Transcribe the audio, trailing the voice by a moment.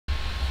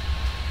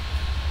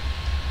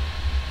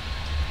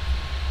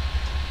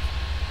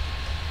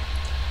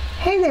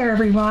Hey there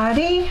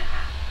everybody.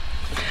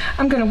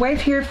 I'm going to wait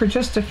here for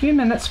just a few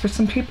minutes for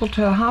some people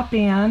to hop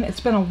in.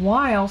 It's been a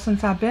while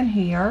since I've been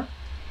here.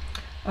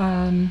 So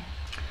I'm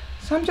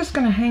just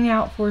going to hang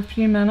out for a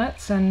few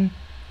minutes and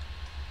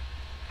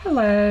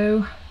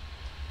hello.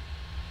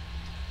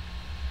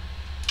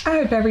 I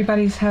hope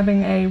everybody's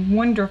having a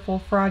wonderful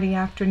Friday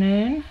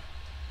afternoon.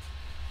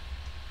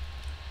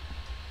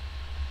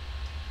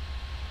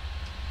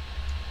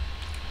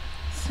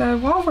 So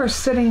while we're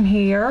sitting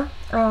here,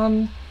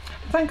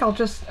 I think I'll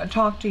just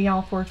talk to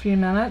y'all for a few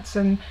minutes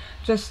and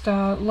just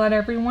let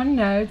everyone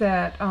know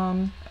that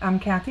I'm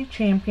Kathy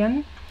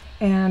Champion,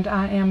 and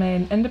I am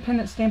an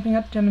independent Stampin'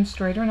 Up!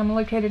 Demonstrator, and I'm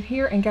located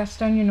here in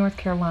Gastonia, North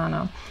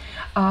Carolina.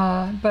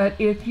 But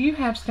if you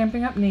have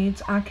Stampin' Up!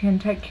 Needs, I can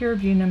take care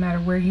of you no matter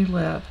where you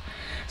live.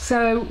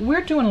 So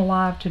we're doing a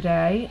live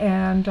today,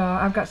 and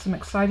I've got some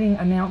exciting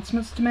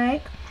announcements to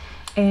make,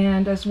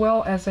 and as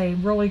well as a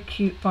really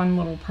cute fun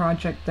little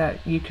project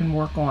that you can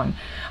work on.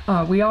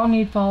 We all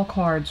need fall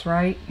cards,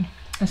 right?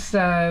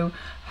 So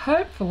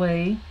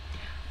hopefully,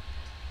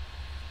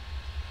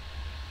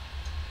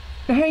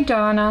 hey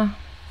Donna,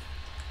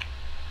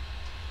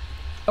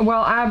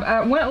 well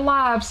I went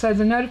live, so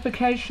the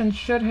notification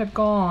should have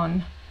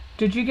gone.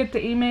 Did you get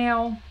the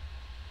email?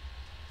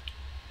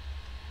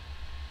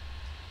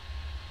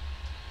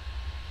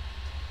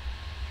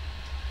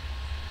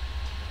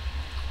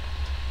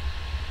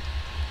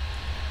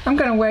 I'm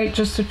going to wait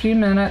just a few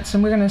minutes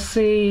and we're going to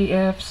see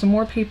if some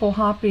more people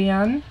hop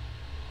in.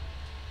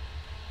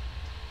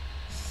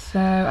 So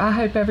I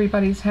hope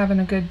everybody's having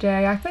a good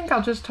day. I think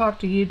I'll just talk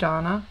to you,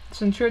 Donna,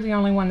 since you're the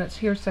only one that's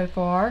here so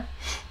far.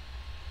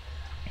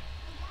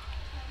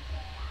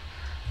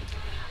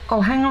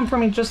 Oh, hang on for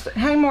me just,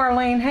 hey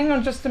Marlene, hang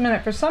on just a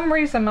minute. For some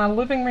reason my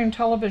living room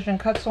television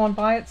cuts on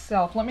by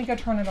itself. Let me go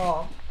turn it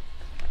off.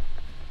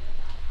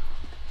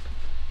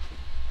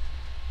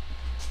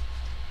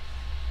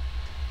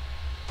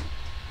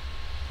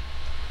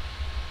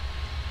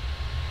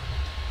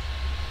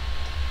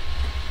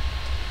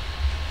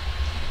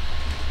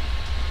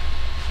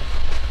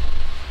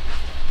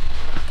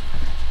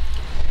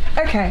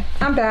 Okay,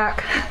 I'm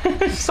back.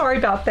 Sorry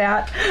about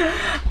that.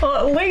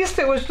 Well, at least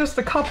it was just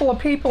a couple of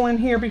people in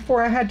here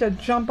before I had to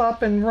jump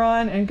up and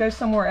run and go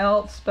somewhere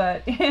else.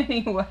 But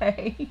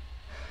anyway,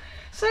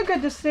 so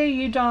good to see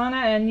you, Donna,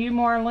 and you,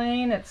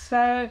 Marlene.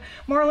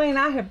 Marlene,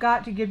 I have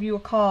got to give you a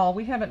call.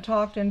 We haven't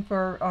talked in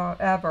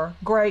forever.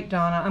 Great,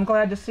 Donna. I'm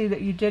glad to see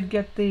that you did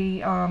get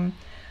the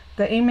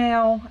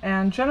email,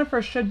 and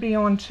Jennifer should be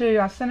on too.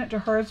 I sent it to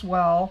her as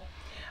well.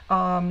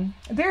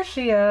 There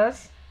she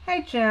is.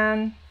 Hey,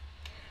 Jen.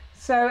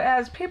 So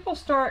as people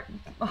start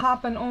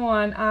hopping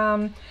on,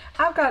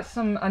 I've got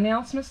some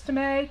announcements to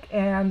make,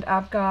 and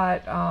I've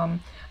got a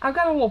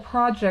little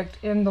project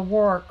in the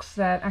works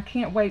that I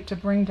can't wait to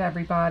bring to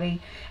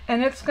everybody,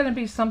 and it's going to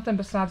be something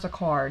besides a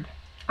card.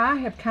 I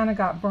have kind of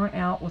got burnt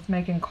out with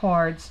making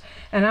cards,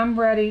 and I'm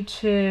ready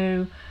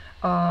to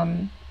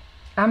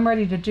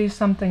do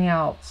something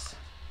else.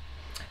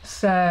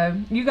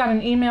 So you got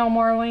an email,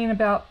 Marlene,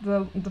 about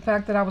the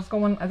fact that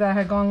I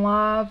had gone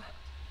live.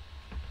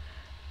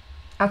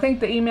 I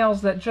think the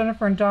emails that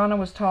Jennifer and Donna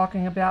was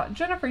talking about.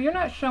 Jennifer, you're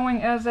not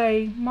showing as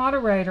a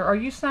moderator. Are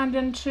you signed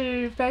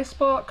into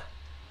Facebook?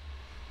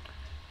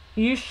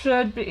 You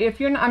should be. If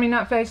you're not, I mean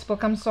not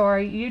Facebook, I'm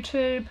sorry,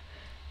 YouTube.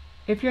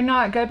 If you're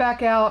not, go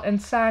back out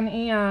and sign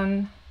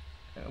in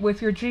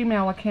with your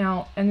Gmail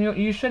account, and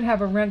you should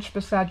have a wrench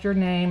beside your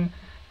name,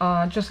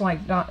 just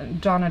like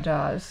Donna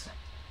does.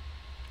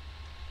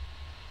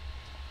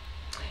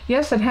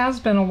 Yes, it has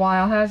been a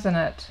while, hasn't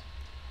it?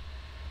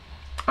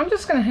 I'm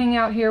just going to hang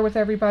out here with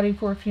everybody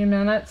for a few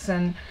minutes,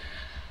 and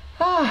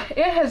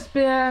it has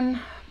been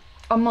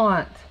a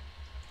month.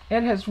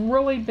 It has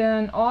really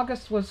been,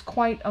 August was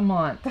quite a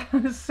month.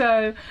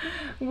 So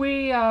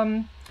we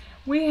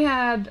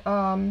had,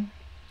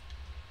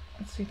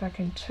 let's see if I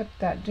can tip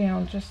that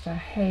down just a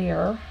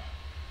hair.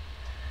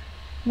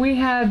 We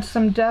had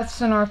some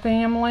deaths in our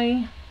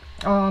family.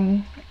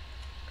 I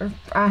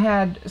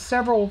had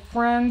several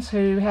friends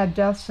who had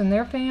deaths in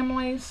their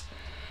families.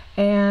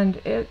 And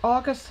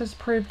August has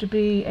proved to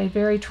be a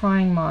very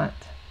trying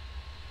month.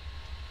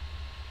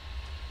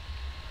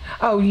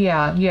 Oh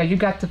yeah, you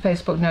got the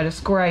Facebook notice.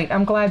 Great.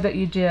 I'm glad that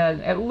you did.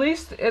 At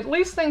least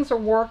things are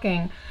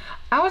working.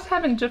 I was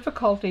having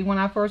difficulty when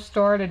I first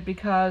started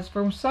because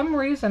for some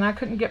reason I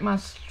couldn't get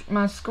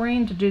my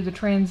screen to do the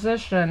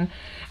transition.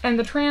 And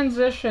the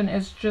transition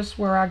is just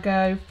where I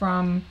go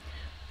from,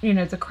 you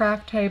know, the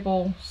craft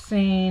table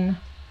scene.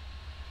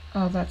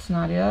 Oh, that's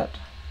not it.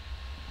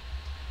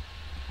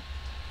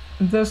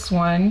 This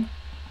one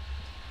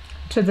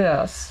to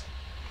this.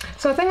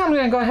 So I think I'm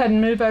going to go ahead and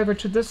move over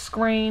to this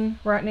screen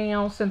right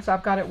now since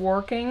I've got it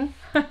working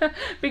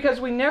because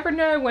we never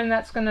know when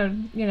that's going to,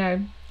 you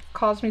know,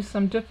 cause me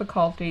some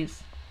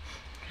difficulties.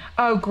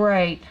 Oh,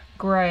 great.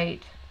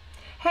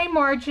 Hey,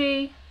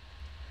 Margie.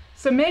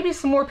 So maybe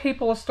some more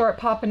people will start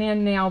popping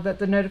in now that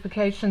the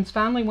notifications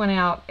finally went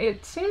out.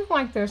 It seems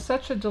like there's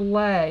such a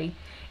delay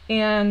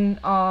in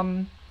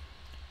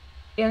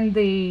in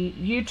the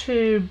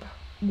YouTube,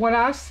 what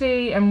I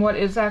see and what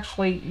is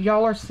actually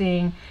y'all are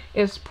seeing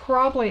is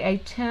probably a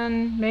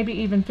 10, maybe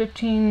even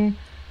 15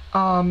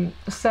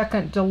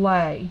 second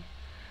delay.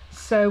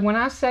 So when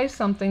I say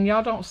something,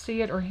 y'all don't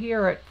see it or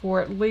hear it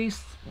for at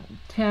least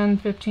 10,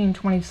 15,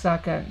 20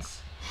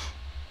 seconds.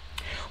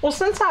 Well,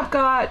 since I've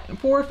got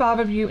 4 or 5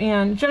 of you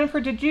in, Jennifer,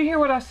 did you hear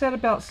what I said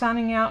about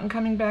signing out and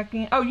coming back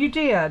in? Oh, you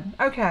did?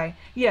 Okay.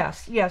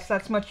 Yes,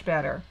 that's much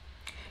better.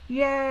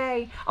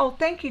 Yay. Oh,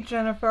 thank you,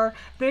 Jennifer.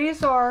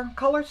 These are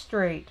Color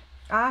Street.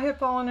 I have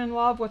fallen in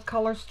love with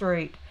Color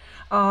Street.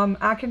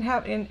 I can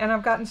have, and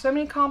I've gotten so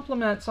many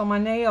compliments on my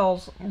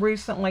nails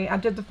recently. I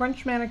did the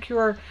French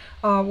manicure,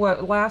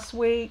 last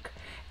week,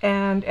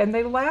 and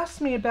they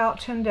last me about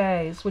 10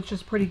 days, which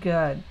is pretty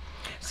good.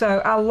 So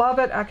I love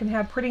it. I can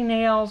have pretty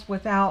nails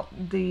without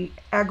the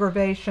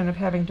aggravation of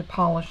having to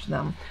polish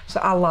them. So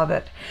I love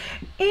it.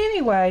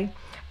 Anyway,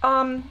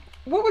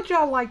 what would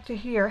y'all like to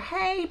hear?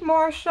 Hey,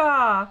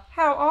 Marsha,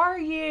 how are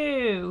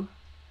you?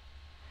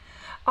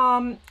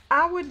 I'm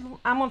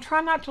gonna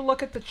try not to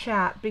look at the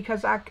chat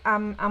because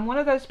I'm one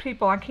of those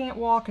people, I can't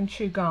walk and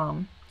chew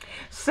gum.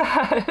 So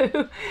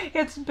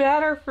it's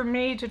better for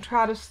me to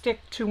try to stick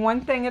to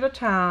one thing at a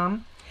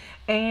time.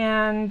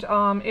 And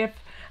if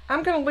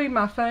I'm gonna leave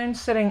my phone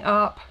sitting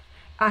up,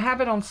 I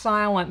have it on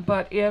silent,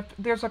 but if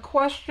there's a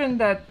question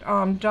that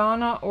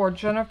Donna or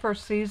Jennifer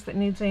sees that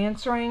needs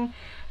answering,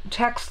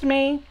 text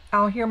me.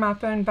 I'll hear my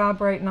phone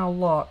vibrate and I'll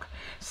look.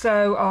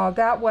 So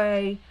that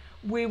way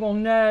we will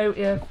know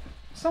if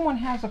someone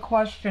has a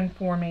question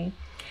for me.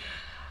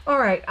 All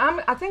right,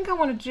 I think I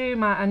want to do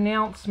my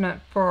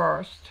announcement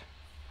first.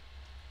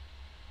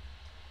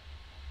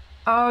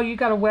 Oh, you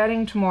got a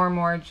wedding tomorrow,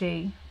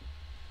 Margie.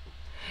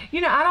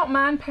 You know, I don't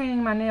mind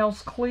painting my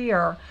nails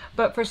clear,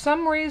 but for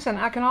some reason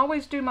I can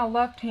always do my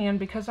left hand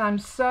because I'm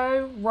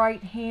so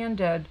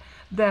right-handed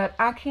that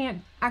I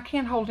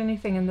can't hold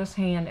anything in this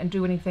hand and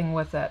do anything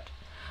with it.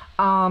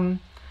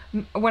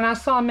 When I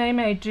saw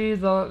May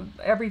do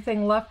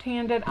everything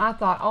left-handed, I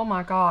thought, oh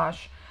my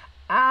gosh,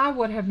 I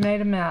would have made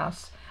a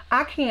mess.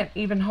 I can't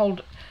even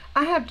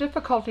I have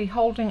difficulty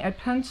holding a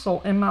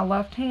pencil in my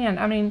left hand.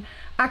 I mean,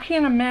 I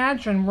can't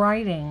imagine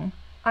writing.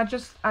 I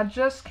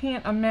just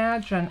can't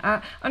imagine.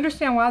 I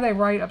understand why they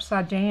write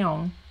upside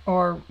down,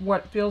 or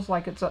what feels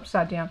like it's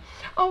upside down.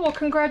 Oh, well,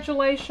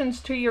 congratulations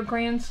to your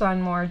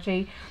grandson,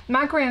 Margie.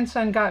 My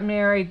grandson got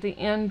married the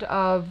end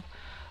of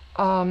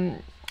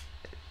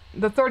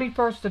the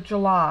 31st of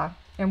July,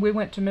 and we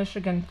went to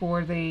Michigan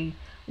for the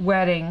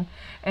wedding,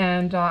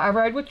 and I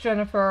rode with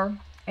Jennifer,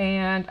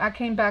 and I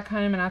came back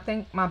home, and I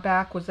think my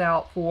back was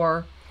out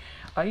for,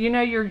 you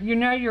know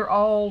you're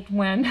old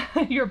when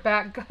your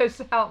back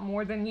goes out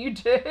more than you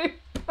do,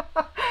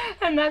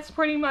 and that's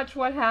pretty much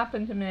what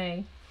happened to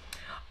me.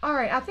 All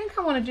right, I think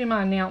I want to do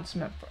my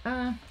announcement.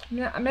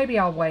 Maybe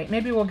I'll wait.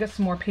 Maybe we'll get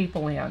some more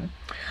people in.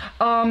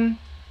 I'm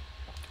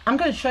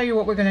going to show you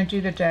what we're going to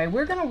do today.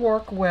 We're going to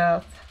work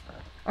with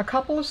a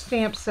couple of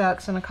stamp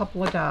sets and a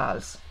couple of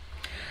dies.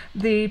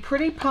 The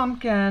Pretty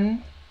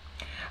Pumpkin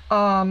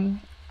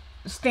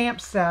stamp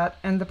set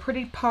and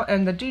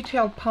the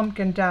Detailed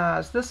Pumpkin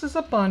dies. This is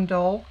a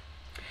bundle,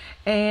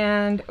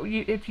 and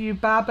if you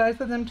buy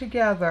both of them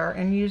together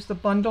and use the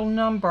bundle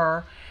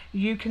number,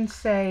 you can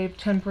save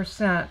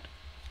 10%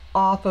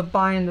 off of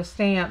buying the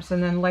stamps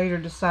and then later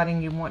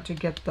deciding you want to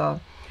get the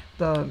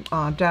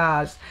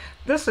dies.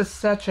 This is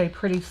such a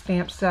pretty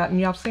stamp set,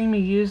 and y'all seen me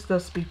use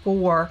this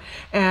before,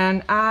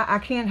 and I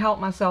can't help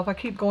myself. I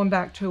keep going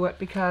back to it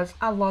because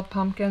I love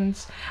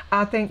pumpkins.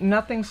 I think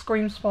nothing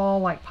screams fall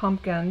like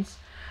pumpkins.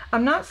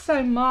 I'm not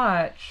so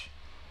much.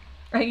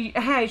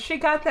 Hey, she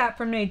got that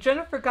from me.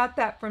 Jennifer got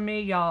that from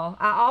me, y'all.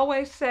 I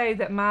always say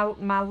that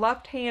my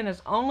left hand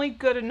is only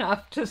good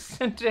enough to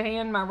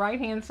hand my right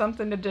hand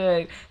something to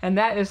do, and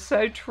that is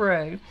so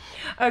true.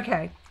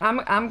 Okay,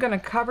 I'm gonna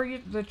cover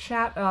the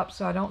chat up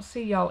so I don't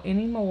see y'all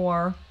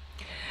anymore.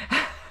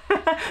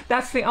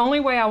 That's the only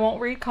way I won't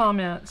read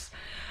comments.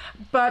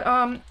 But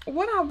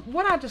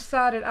what I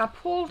decided, I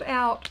pulled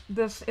out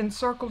this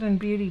Encircled in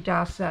Beauty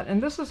die set,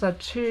 and this is a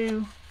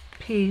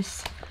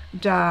 2-piece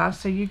die,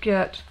 so you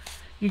get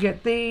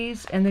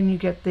these, and then you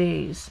get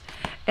these.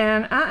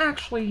 And I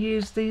actually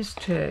use these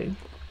two.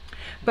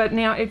 But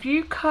now, if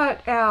you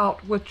cut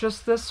out with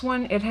just this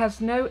one, it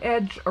has no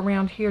edge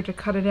around here to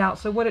cut it out.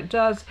 So what it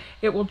does,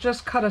 it will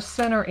just cut a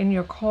center in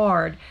your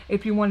card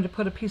if you wanted to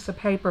put a piece of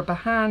paper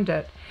behind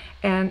it.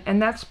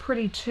 And that's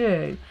pretty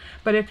too.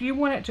 But if you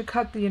want it to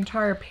cut the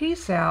entire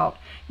piece out,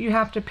 you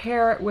have to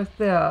pair it with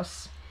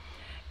this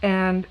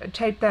and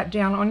tape that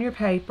down on your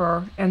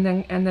paper, and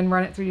then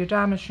run it through your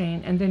die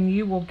machine, and then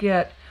you will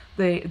get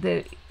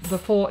the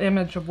full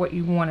image of what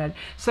you wanted.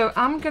 So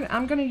I'm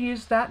gonna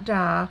use that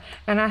die,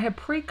 and I have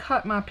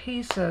pre-cut my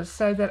pieces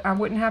so that I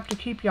wouldn't have to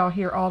keep y'all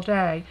here all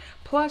day.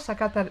 Plus, I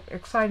got that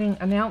exciting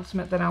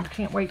announcement that I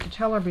can't wait to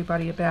tell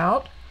everybody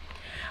about.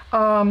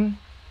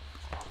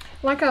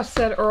 Like I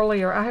said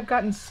earlier, I have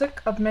gotten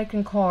sick of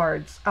making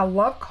cards. I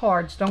love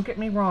cards, don't get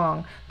me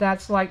wrong.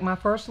 That's like my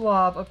first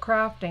love of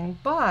crafting,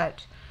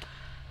 but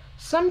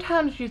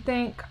sometimes you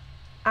think,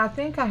 I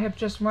think I have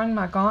just run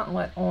my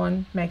gauntlet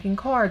on making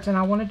cards and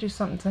I want to do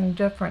something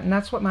different, and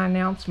that's what my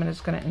announcement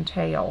is going to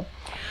entail.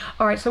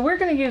 Alright, so we're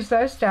going to use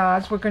those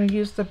dies. We're going to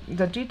use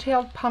the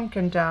detailed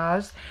pumpkin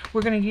dies.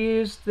 We're going to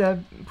use the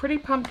Pretty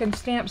Pumpkin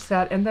stamp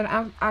set, and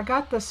then I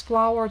got this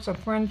Flowers of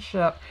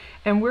Friendship,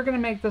 and we're going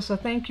to make this a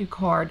thank you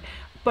card.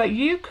 But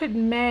you could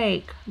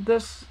make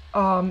this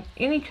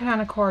any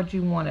kind of card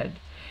you wanted.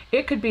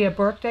 It could be a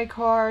birthday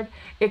card,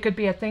 it could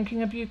be a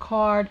thinking of you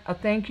card, a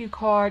thank you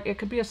card, it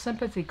could be a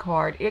sympathy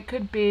card, it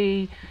could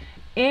be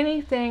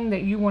anything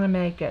that you want to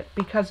make it,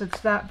 because it's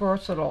that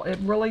versatile. It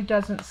really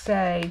doesn't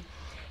say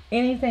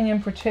anything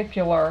in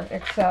particular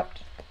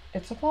except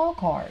it's a fall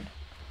card.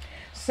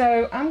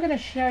 So I'm going to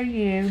show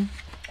you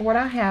what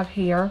I have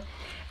here,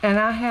 and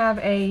I have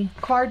a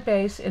card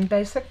base in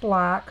basic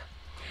black,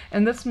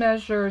 and this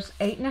measures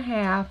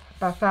 8.5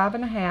 by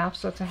 5.5,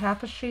 so it's a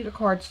half a sheet of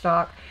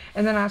cardstock,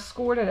 and then I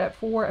scored it at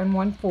 4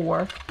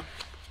 1/4.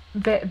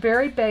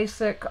 Very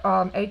basic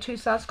A2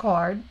 size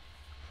card.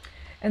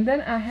 And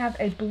then I have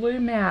a blue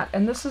mat,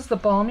 and this is the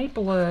Balmy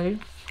Blue,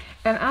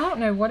 and I don't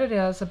know what it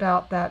is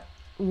about that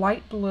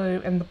light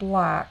blue and the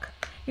black.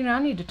 You know,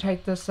 I need to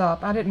take this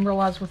up. I didn't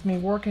realize with me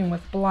working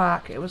with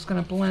black it was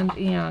going to blend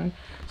in.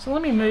 So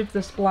let me move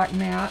this black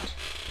mat.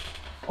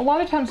 A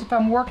lot of times if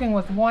I'm working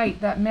with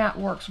white, that mat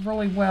works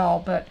really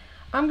well, but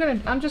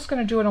I'm just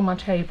gonna do it on my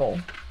table.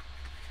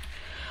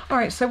 All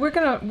right, so we're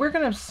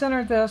gonna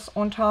center this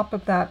on top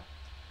of that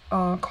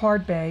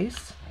card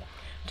base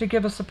to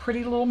give us a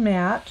pretty little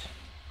mat.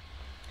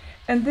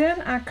 And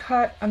then I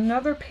cut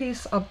another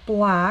piece of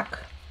black,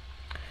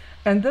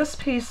 and this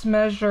piece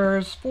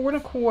measures 4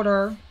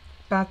 1/4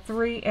 by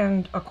 3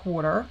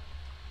 1/4.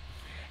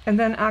 And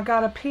then I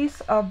got a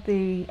piece of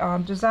the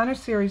designer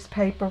series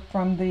paper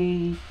from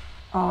the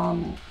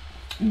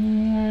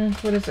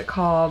what is it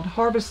called?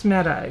 Harvest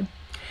Meadow.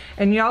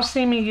 And y'all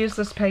see me use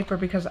this paper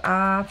because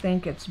I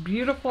think it's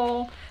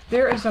beautiful.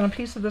 There isn't a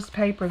piece of this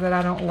paper that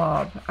I don't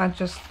love. I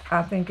just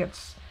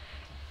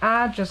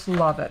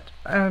love it.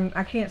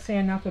 I can't say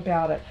enough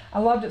about it. I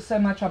loved it so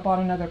much I bought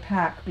another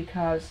pack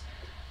because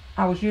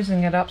I was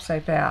using it up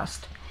so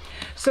fast.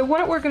 So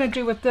what we're going to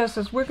do with this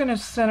is we're going to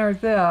center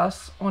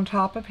this on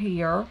top of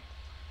here,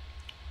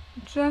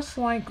 just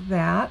like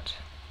that.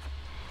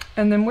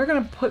 And then we're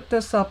going to put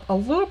this up a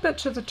little bit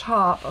to the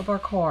top of our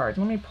card.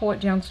 Let me pull it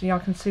down so y'all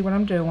can see what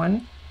I'm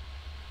doing.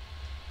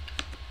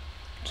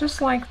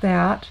 Just like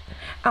that.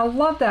 I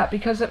love that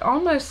because it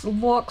almost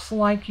looks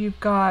like you've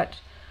got,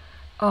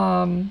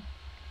 there's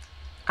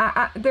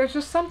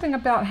just something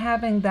about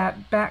having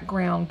that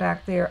background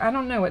back there. I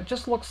don't know, it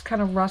just looks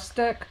kind of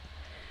rustic.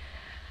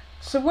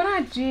 So what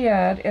I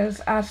did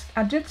is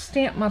I did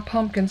stamp my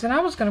pumpkins, and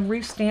I was going to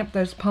re-stamp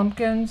those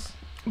pumpkins.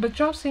 But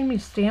y'all seen me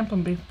stamp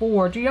them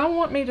before. Do y'all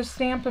want me to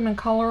stamp them and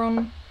color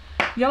them?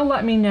 Y'all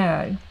let me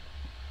know.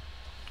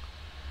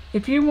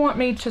 If you want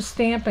me to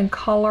stamp and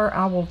color,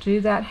 I will do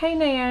that. Hey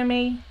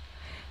Naomi,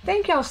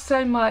 thank y'all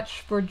so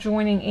much for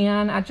joining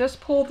in. I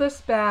just pulled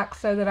this back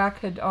so that I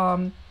could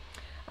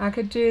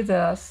do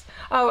this.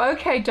 Oh,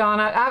 okay,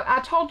 Donna.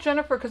 I told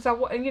Jennifer because I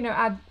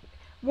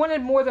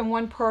wanted more than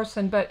one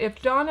person, but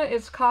if Donna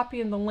is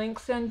copying the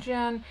links in,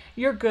 Jen,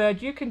 you're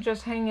good. You can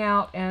just hang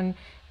out and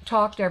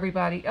talk to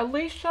everybody.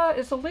 Alicia,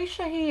 is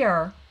Alicia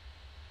here?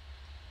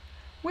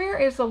 Where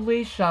is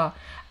Alicia?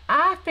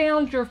 I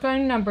found your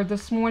phone number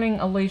this morning,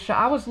 Alicia.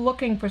 I was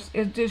looking for,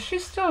 is she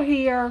still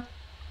here?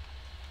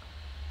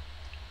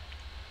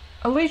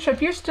 Alicia,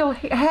 if you're still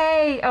here,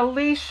 hey,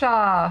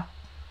 Alicia.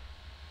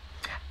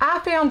 I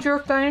found your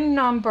phone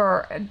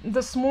number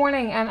this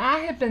morning, and I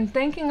have been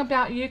thinking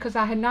about you because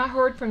I had not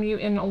heard from you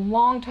in a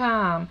long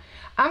time.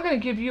 I'm going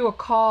to give you a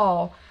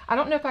call. I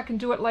don't know if I can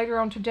do it later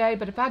on today,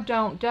 but if I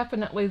don't,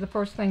 definitely the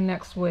first thing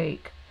next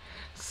week.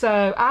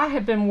 So I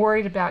have been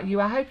worried about you.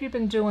 I hope you've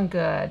been doing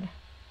good.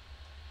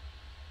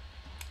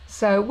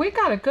 So we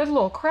got a good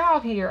little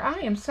crowd here. I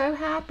am so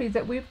happy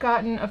that we've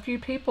gotten a few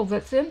people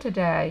that's in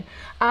today.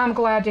 I'm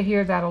glad to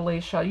hear that,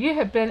 Alicia. You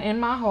have been in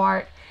my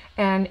heart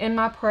and in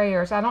my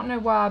prayers. I don't know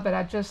why, but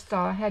I just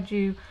had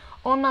you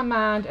on my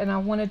mind, and I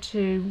wanted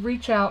to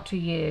reach out to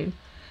you.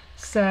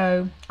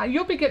 So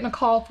you'll be getting a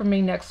call from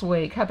me next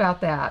week. How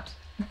about that?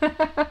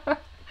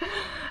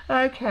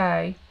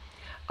 Okay.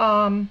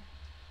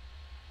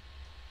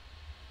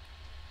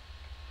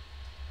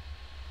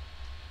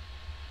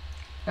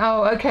 Oh,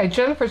 okay.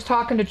 Jennifer's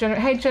talking to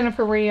Jennifer. Hey,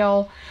 Jennifer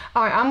Real.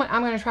 All right,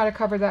 I'm going to try to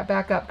cover that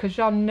back up because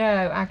y'all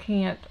know I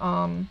can't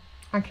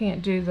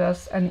do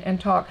this and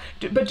talk.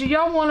 But do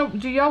y'all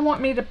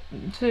want me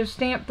to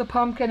stamp the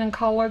pumpkin and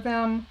color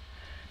them?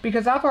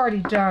 Because I've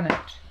already done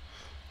it.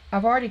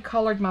 I've already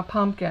colored my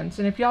pumpkins,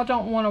 and if y'all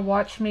don't want to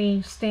watch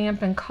me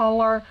stamp and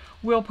color,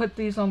 we'll put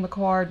these on the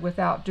card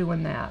without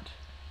doing that.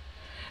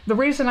 The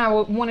reason I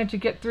wanted to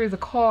get through the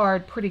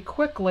card pretty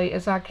quickly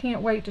is I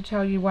can't wait to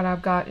tell you what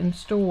I've got in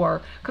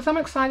store, because I'm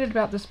excited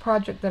about this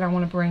project that I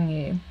want to bring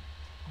you.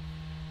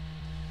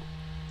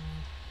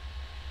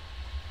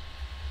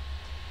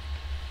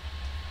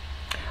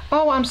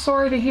 Oh, I'm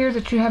sorry to hear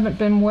that you haven't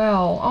been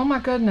well. Oh my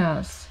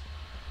goodness.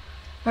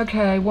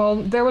 Okay, well,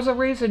 there was a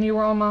reason you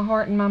were on my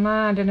heart and my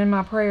mind and in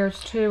my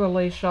prayers too,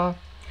 Alicia.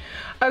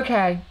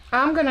 Okay,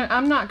 I'm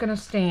not gonna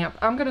stamp.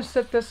 I'm gonna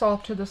set this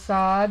off to the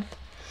side,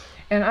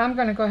 and I'm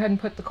gonna go ahead and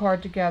put the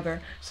card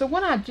together. So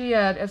what I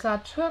did is I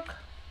took,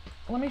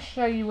 let me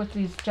show you with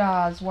these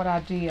dies what I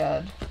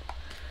did.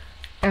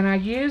 And I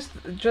used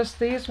just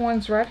these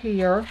ones right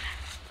here.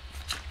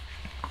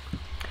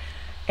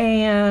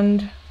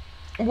 And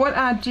what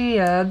I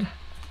did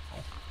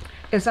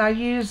is I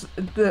used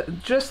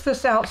just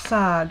this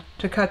outside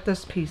to cut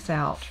this piece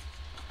out.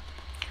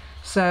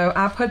 So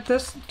I put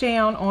this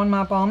down on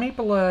my Balmy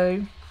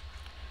Blue,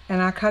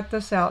 and I cut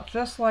this out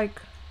just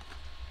like,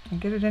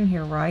 and get it in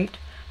here right,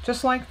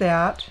 just like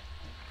that.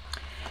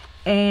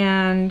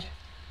 And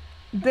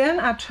then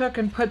I took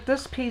and put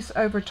this piece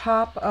over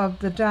top of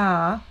the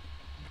die.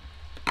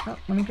 Oh,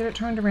 let me get it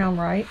turned around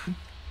right,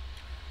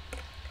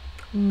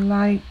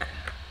 like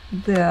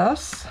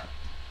this.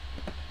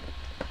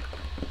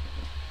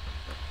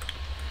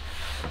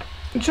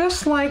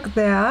 Just like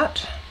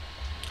that,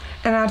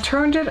 and I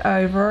turned it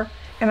over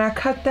and I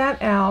cut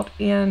that out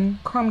in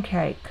Crumb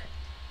Cake.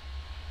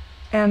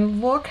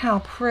 And look how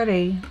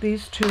pretty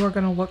these two are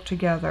going to look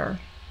together.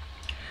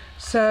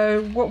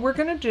 So what we're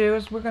going to do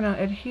is we're going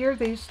to adhere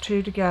these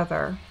two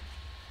together.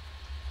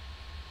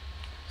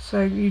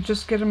 So you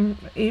just get them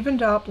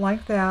evened up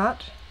like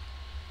that,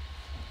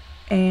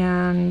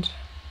 and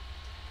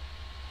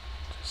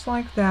just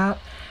like that.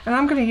 And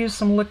I'm going to use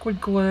some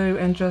liquid glue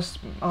and just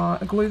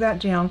glue that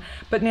down.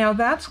 But now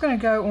that's going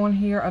to go on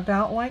here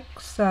about like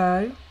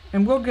so.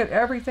 And we'll get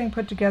everything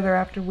put together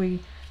after we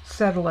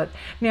settle it.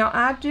 Now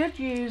I did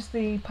use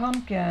the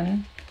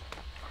pumpkin.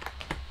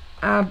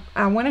 I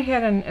went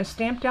ahead and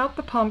stamped out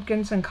the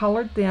pumpkins and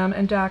colored them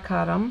and die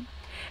cut them.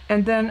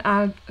 And then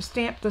I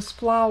stamped this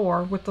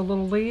flower with the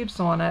little leaves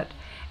on it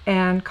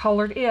and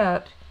colored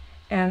it.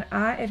 And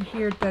I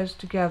adhered those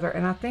together.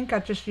 And I think I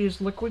just used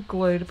liquid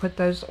glue to put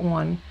those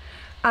on.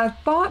 I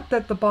thought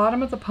that the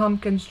bottom of the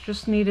pumpkins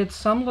just needed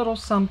some little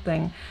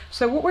something.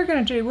 So what we're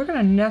going to do, we're going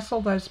to nestle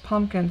those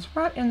pumpkins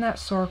right in that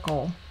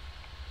circle.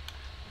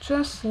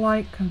 Just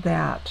like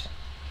that.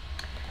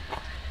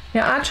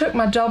 Now I took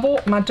my double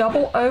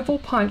oval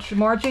punch.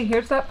 Margie,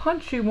 here's that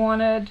punch you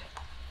wanted.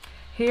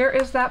 Here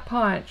is that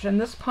punch.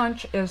 And this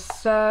punch is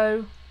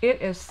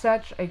it is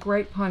such a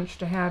great punch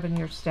to have in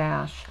your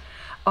stash.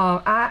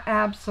 I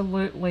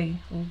absolutely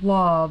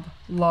love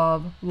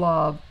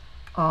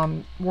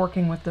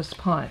working with this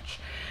punch.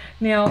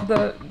 Now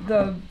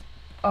the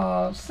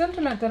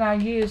sentiment that I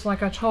used,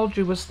 like I told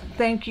you, was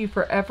thank you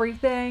for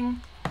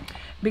everything,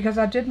 because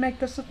I did make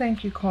this a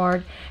thank you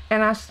card,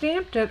 and I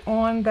stamped it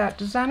on that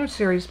designer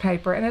series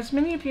paper. And as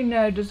many of you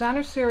know,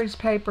 designer series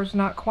paper is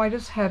not quite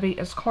as heavy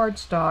as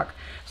cardstock,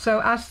 so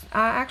I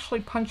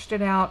actually punched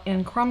it out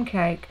in Crumb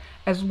Cake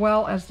as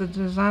well as the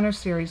designer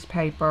series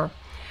paper,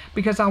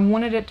 because I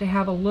wanted it to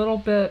have a little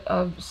bit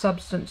of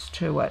substance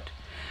to it.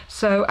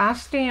 So I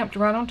stamped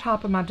right on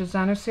top of my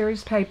designer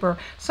series paper.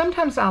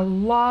 Sometimes I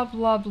love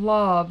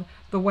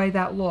the way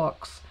that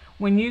looks.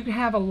 When you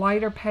have a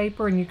lighter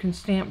paper and you can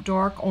stamp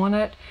dark on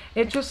it,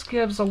 it just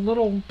gives a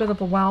little bit of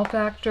a wow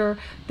factor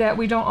that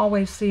we don't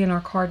always see in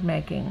our card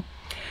making.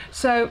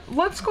 So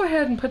let's go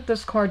ahead and put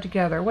this card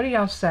together. What do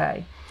y'all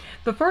say?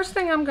 The first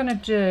thing I'm going to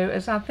do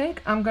is I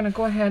think I'm going to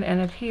go ahead and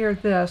adhere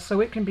this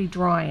so it can be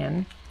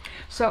drying.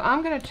 So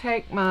I'm going to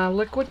take my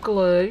liquid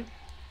glue,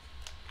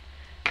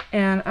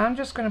 and I'm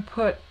just going to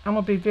put, I'm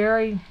going to be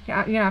very,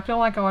 I feel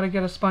like I ought to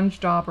get a sponge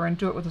dauber and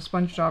do it with a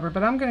sponge dauber,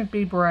 but I'm going to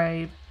be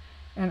brave,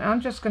 and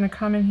I'm just going to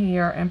come in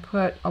here and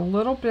put a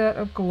little bit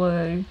of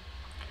glue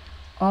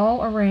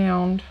all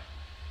around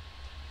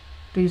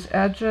these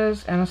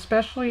edges, and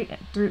especially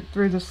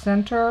through the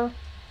center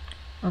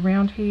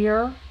around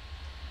here.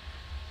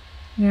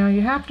 Now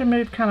you have to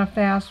move kind of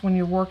fast when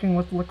you're working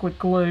with liquid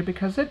glue,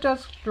 because it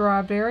does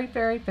dry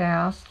very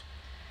fast,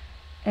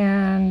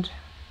 and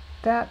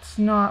that's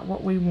not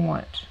what we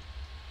want.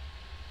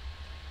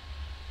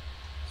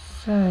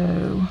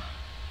 So,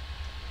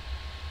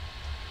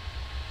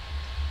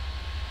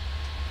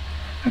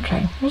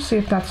 okay, we'll see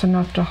if that's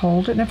enough to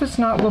hold it, and if it's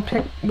not,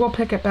 we'll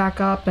pick it back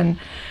up. And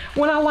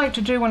what I like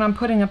to do when I'm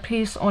putting a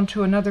piece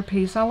onto another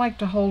piece, I like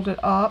to hold it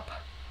up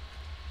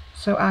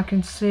so I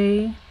can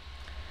see,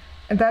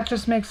 and that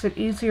just makes it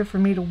easier for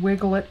me to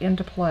wiggle it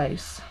into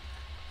place.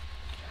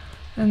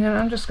 And then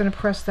I'm just going to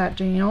press that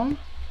down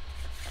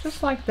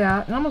just like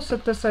that, and I'm going to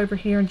set this over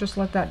here and just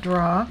let that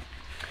dry.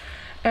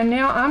 And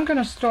now I'm going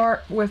to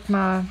start with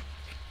my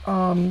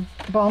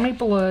Balmy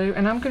Blue,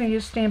 and I'm going to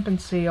use Stampin'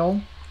 Seal.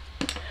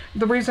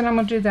 The reason I'm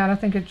going to do that, I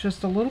think it's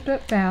just a little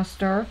bit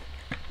faster.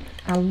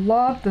 I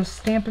love the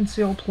Stampin'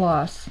 Seal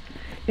Plus.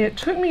 It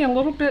took me a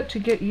little bit to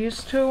get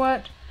used to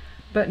it,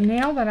 but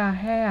now that I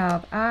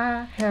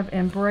have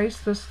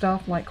embraced this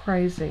stuff like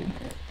crazy.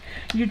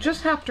 You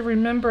just have to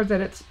remember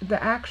that it's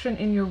the action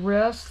in your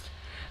wrist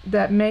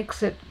that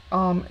makes it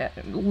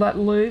let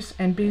loose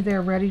and be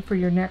there ready for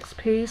your next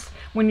piece.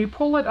 When you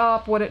pull it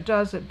up, what it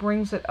does, it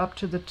brings it up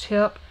to the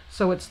tip,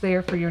 so it's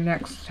there for your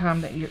next time,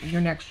 that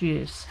your next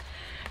use.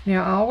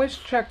 Now I always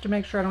check to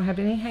make sure I don't have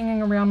any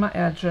hanging around my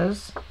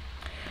edges.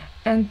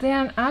 And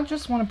then I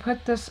just want to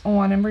put this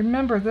on, and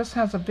remember this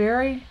has a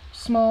very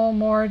small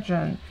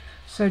margin,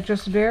 so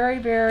just very,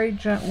 very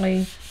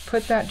gently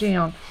put that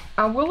down.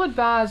 I will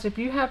advise, if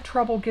you have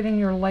trouble getting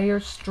your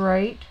layers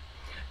straight,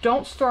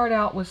 don't start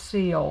out with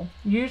seal.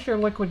 Use your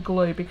liquid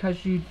glue,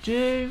 because you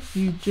do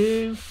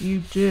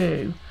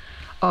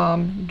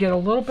get a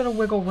little bit of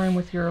wiggle room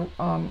with your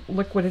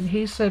liquid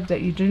adhesive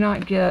that you do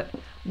not get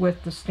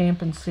with the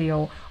Stampin'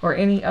 Seal or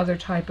any other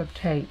type of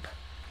tape.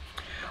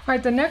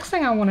 Alright, the next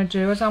thing I want to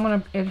do is I'm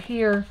going to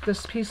adhere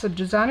this piece of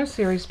Designer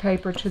Series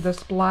paper to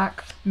this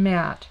black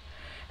mat.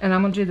 And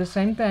I'm going to do the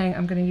same thing.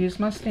 I'm going to use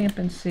my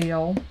Stampin'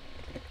 Seal.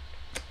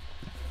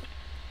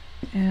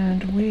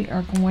 And we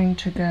are going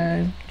to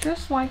go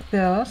just like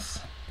this.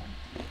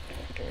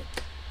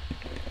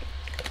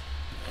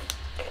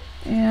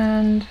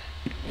 And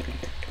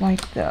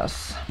like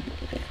this.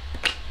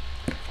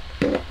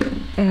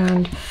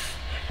 And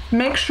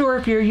make sure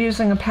if you're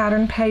using a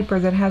pattern paper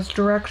that has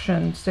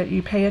directions that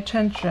you pay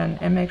attention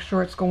and make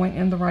sure it's going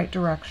in the right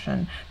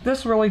direction.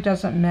 This really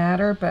doesn't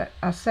matter, but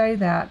I say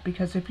that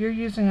because if you're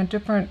using a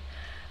different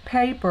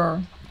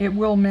paper, it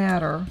will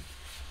matter.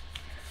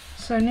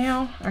 So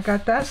now I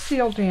got that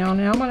seal down.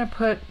 Now I'm going to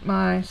put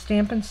my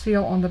Stampin'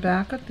 Seal on the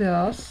back of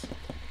this.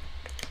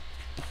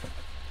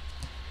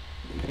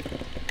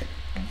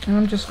 And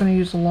I'm just going to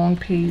use a long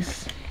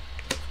piece.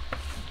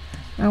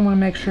 I want to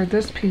make sure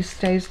this piece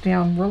stays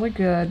down really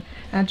good.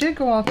 I did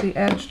go off the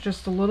edge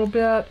just a little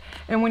bit,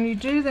 and when you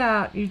do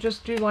that, you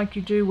just do like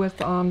you do with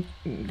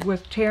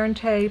tear and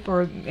tape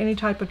or any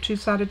type of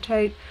two-sided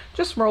tape.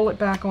 Just roll it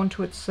back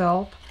onto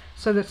itself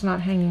so that it's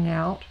not hanging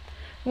out.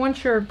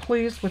 Once you're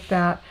pleased with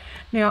that,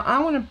 now I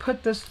want to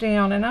put this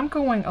down, and I'm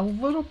going a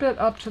little bit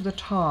up to the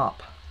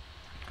top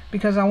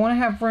because I want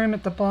to have room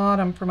at the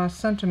bottom for my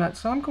sentiment.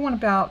 So I'm going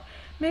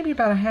maybe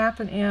about a ½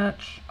 an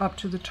inch up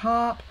to the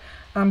top.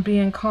 I'm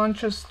being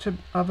conscious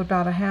of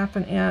about a ½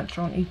 an inch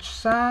on each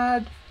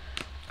side.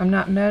 I'm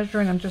not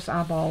measuring, I'm just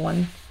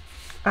eyeballing.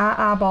 I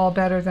eyeball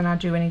better than I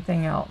do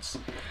anything else.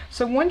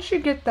 So once you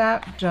get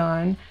that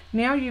done,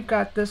 now you've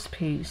got this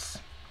piece.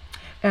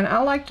 And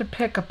I like to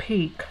pick a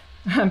peak.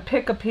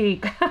 Pick a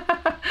peak.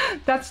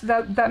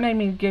 That made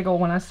me giggle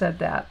when I said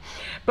that.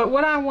 But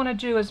what I want to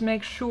do is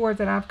make sure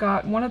that I've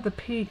got one of the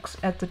peaks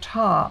at the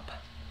top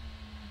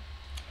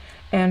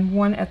and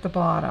one at the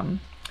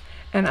bottom.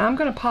 And I'm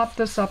going to pop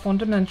this up on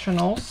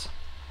Dimensionals.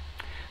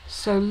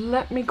 So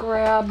let me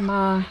grab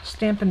my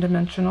Stampin'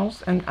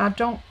 Dimensionals. And I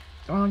don't,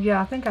 well,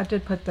 yeah, I think I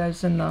did put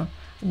those in the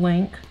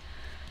link.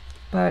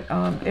 But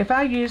if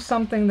I use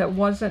something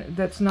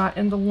that's not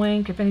in the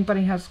link, if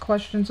anybody has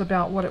questions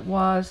about what it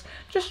was,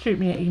 just shoot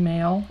me an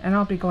email and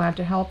I'll be glad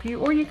to help you.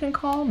 Or you can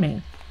call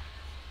me.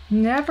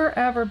 Never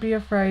ever be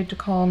afraid to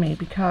call me,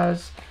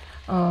 because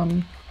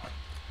I'm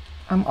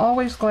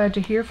always glad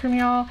to hear from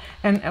y'all.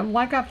 And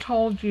like I've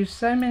told you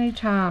so many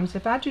times,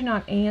 if I do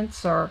not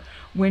answer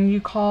when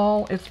you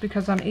call, it's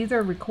because I'm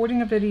either recording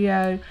a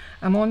video,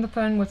 I'm on the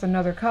phone with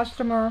another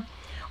customer,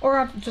 or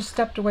I've just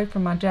stepped away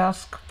from my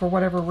desk for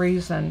whatever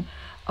reason.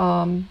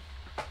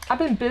 I've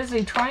been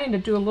busy trying to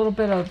do a little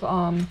bit of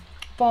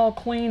fall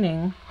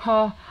cleaning.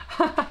 Oh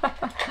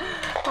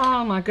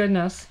my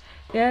goodness.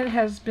 It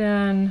has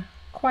been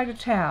quite a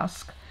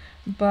task,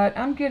 but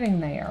I'm getting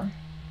there.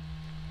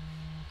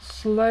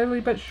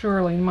 Slowly but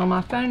surely.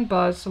 My phone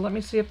buzzed, so let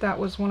me see if that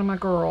was one of my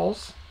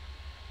girls.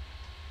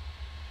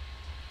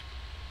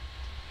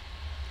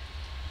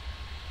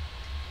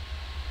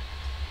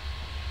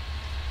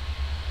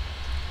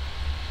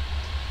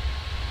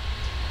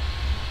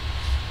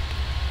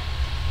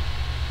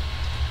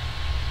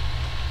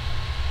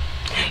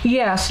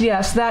 Yes,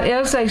 that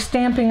is a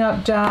Stampin'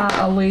 Up die,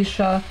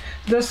 Alicia.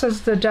 This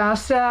is the die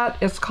set.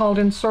 It's called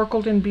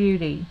Encircled in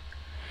Beauty.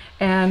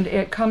 And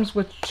it comes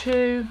with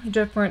 2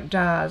 different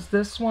dies,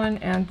 this one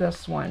and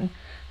this one.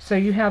 So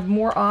you have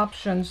more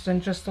options than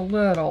just a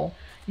little.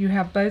 You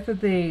have both of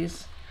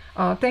these.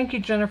 Thank you,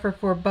 Jennifer,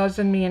 for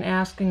buzzing me and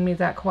asking me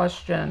that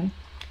question.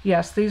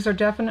 Yes, these are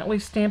definitely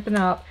Stampin'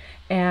 Up,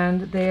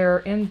 and they're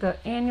in the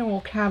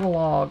annual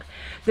catalog.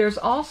 There's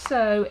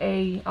also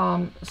a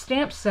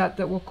stamp set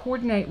that will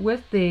coordinate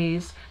with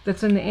these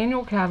that's in the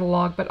annual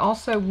catalog, but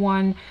also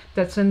one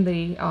that's in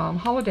the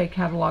holiday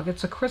catalog.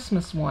 It's a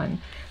Christmas one,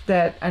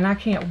 and I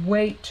can't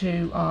wait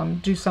to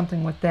do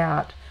something with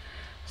that.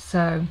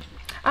 So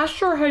I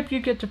sure hope you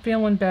get to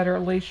feeling better,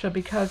 Alicia,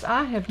 because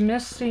I have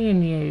missed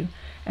seeing you,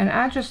 and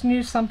I just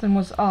knew something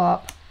was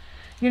up.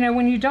 You know,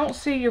 when you don't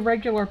see your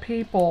regular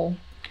people,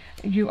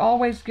 you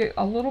always get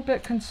a little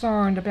bit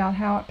concerned about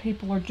how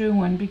people are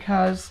doing,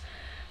 because,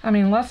 I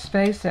mean, let's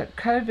face it,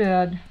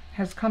 COVID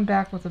has come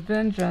back with a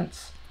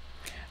vengeance.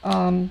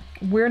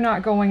 We're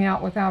not going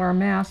out without our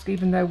mask,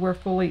 even though we're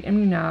fully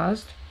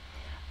immunized.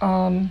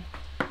 I've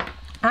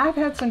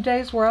had some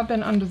days where I've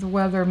been under the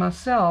weather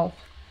myself,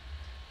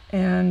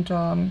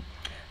 and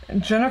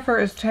Jennifer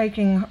is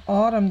taking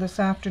Autumn this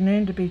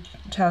afternoon to be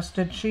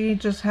tested. She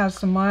just has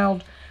some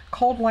mild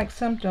cold-like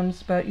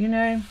symptoms, but you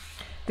know,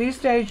 these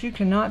days you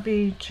cannot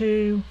be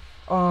too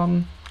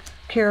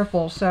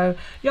careful. So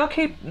y'all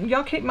keep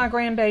my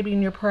grandbaby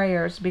in your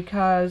prayers,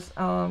 because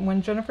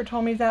when Jennifer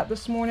told me that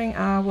this morning,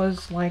 I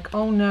was like,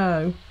 oh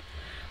no.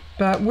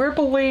 But we're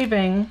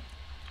believing,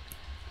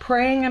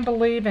 praying and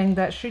believing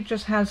that she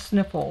just has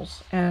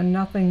sniffles and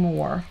nothing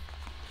more.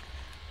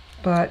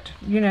 But,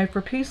 you know,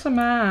 for peace of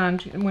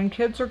mind, when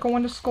kids are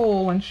going to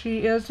school, and she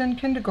is in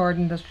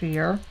kindergarten this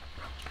year,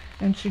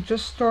 and she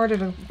just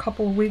started a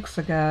couple of weeks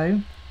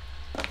ago.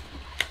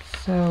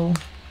 So,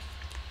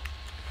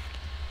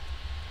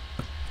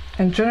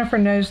 and Jennifer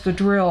knows the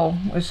drill.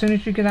 As soon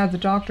as you get out of the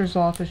doctor's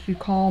office, you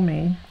call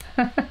me,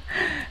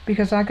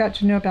 because I got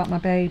to know about my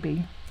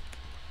baby.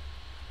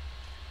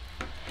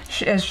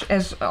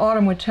 As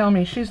Autumn would tell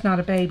me, she's not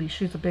a baby,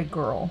 she's a big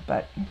girl,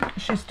 but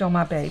she's still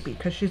my baby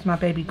because she's my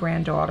baby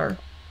granddaughter.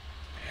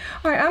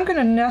 All right, I'm going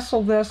to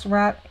nestle this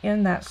right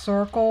in that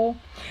circle,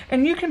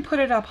 and you can put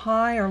it up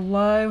high or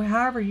low,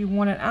 however you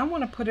want it. I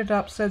want to put it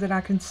up so that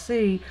I can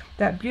see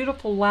that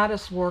beautiful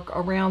lattice work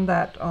around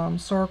that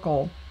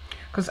circle,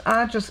 because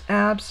I just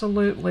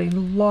absolutely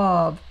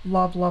love,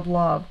 love, love,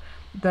 love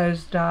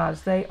those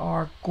dies. They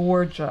are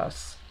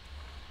gorgeous.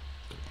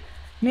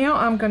 Now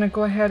I'm going to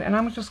go ahead and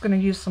I'm just going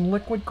to use some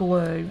liquid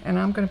glue, and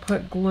I'm going to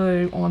put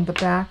glue on the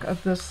back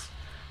of this,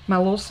 my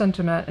little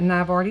sentiment, and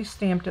I've already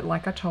stamped it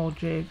like I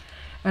told you.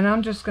 And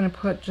I'm just going to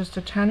put just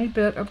a tiny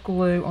bit of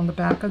glue on the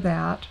back of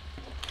that.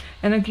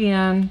 And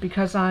again,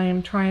 because I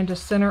am trying to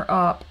center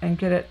up and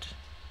get it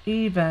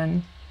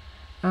even,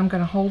 I'm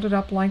going to hold it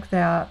up like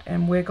that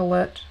and wiggle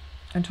it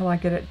until I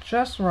get it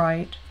just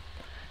right.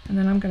 And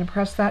then I'm going to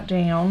press that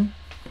down.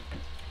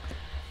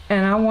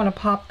 And I want to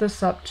pop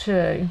this up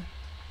too.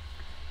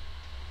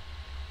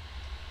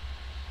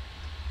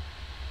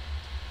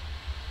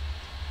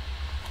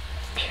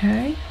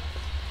 Okay,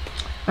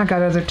 I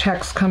got other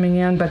texts coming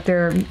in, but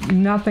they're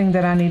nothing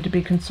that I need to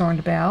be concerned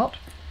about.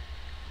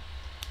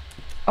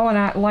 Oh,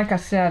 and like I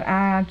said,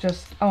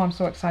 I'm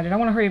so excited. I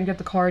want to hurry and get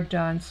the card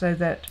done so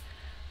that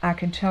I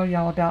can tell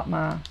y'all about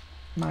my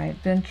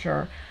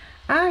adventure.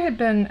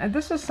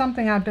 This is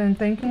something I've been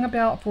thinking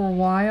about for a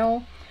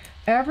while.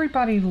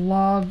 Everybody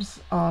loves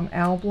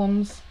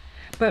albums,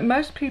 but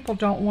most people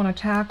don't want to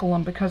tackle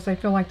them because they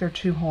feel like they're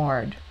too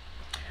hard.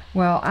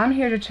 Well, I'm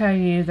here to tell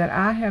you that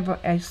I have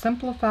a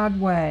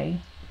simplified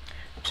way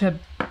to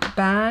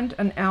bind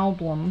an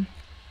album,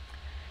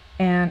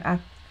 and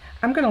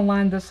I'm going to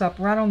line this up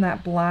right on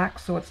that black,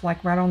 so it's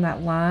like right on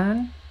that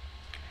line,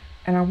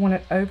 and I want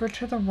it over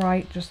to the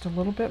right just a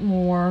little bit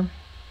more,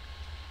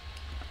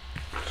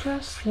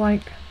 just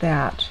like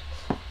that.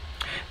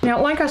 Now,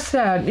 like I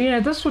said, you know,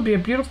 this would be a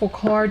beautiful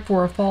card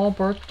for a fall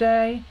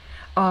birthday.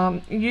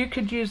 You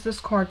could use this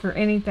card for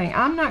anything.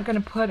 I'm not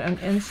going to put an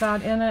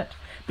inside in it,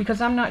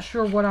 because I'm not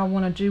sure what I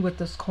want to do with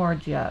this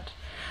card yet.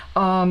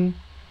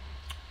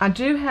 I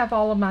do have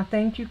all of my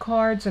thank you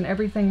cards and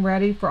everything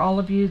ready for all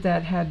of you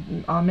that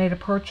had made a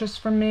purchase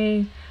from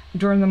me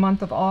during the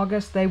month of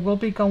August. They will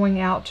be going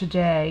out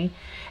today,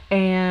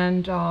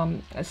 and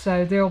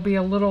so there'll be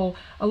a little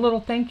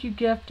thank you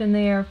gift in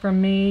there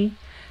from me.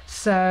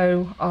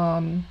 So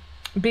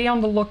be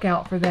on the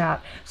lookout for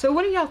that. So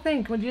what do y'all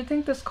think? Would you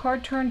think this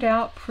card turned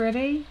out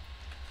pretty?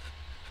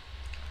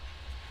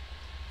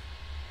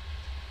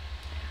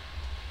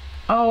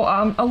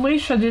 Oh,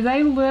 Alicia, do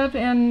they live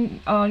in,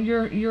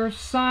 your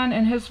son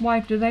and his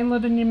wife, do they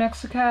live in New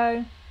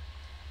Mexico?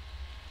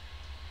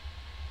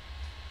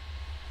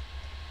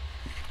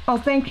 Oh,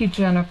 thank you,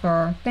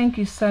 Jennifer. Thank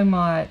you so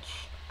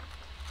much.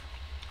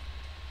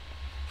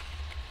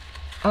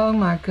 Oh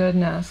my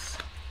goodness.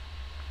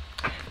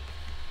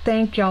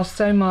 Thank y'all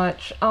so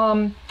much.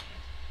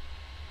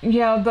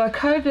 Yeah, the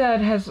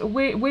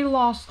COVID we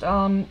lost,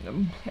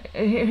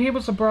 he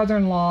was a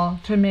brother-in-law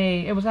to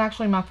me. It was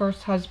actually my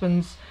first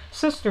husband's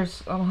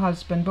sister's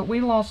husband, but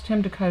we lost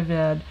him to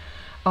COVID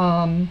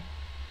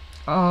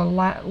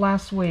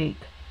last week.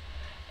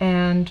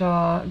 And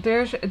and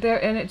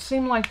it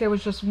seemed like there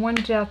was just one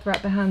death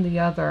right behind the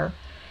other.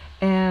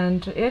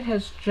 And it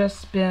has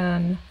just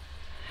been...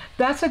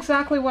 That's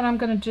exactly what I'm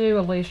going to do,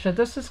 Alicia.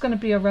 This is going to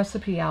be a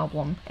recipe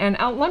album, and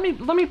let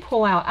me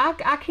pull out.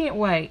 I can't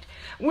wait.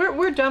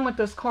 We're done with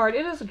this card.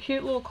 It is a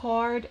cute little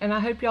card, and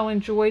I hope y'all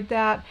enjoyed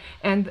that.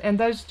 And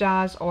those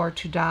dies are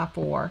to die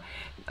for.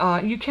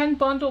 You can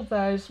bundle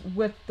those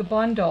with the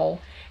bundle,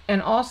 and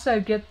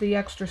also get the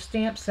extra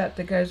stamp set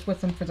that goes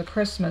with them for the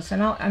Christmas.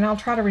 And I'll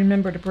try to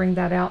remember to bring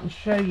that out and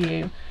show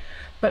you.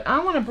 But I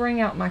want to bring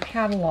out my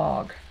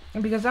catalog,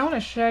 because I want to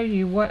show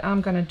you what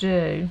I'm going to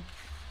do.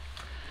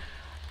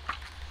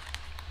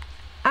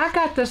 I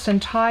got this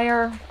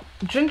entire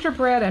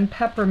gingerbread and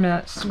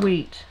peppermint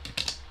suite,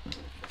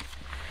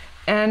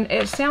 and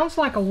it sounds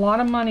like a lot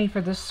of money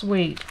for this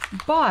suite,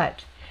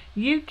 but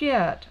you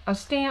get a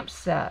stamp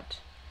set,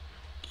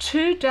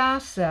 2 die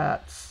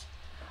sets,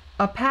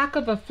 a pack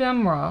of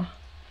ephemera,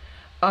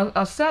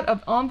 a set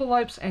of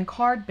envelopes and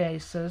card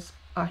bases,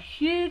 a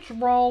huge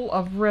roll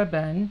of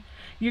ribbon.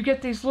 You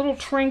get these little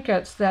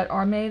trinkets that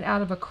are made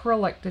out of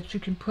acrylic that you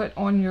can put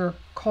on your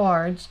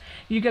cards.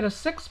 You get a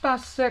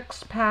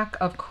 6x6 pack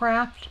of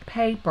craft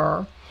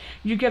paper.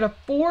 You get a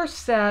 4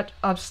 set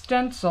of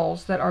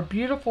stencils that are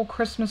beautiful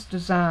Christmas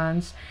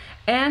designs,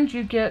 and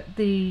you get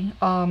the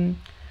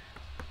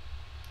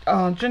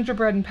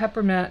gingerbread and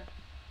peppermint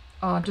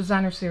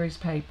designer series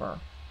paper.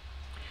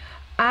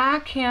 I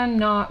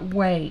cannot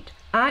wait.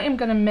 I am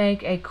going to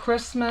make a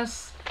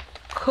Christmas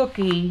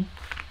cookie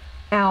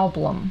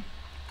album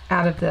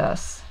out of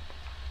this.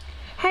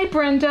 Hey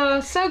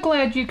Brenda, so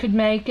glad you could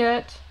make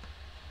it.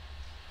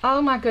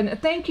 Oh my goodness.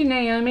 Thank you,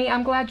 Naomi.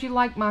 I'm glad you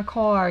liked my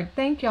card.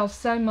 Thank y'all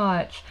so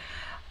much.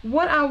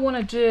 What I want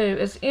to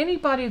do is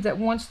anybody that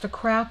wants to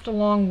craft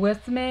along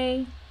with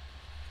me.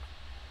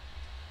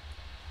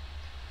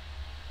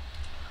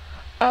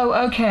 Oh,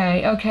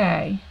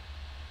 okay.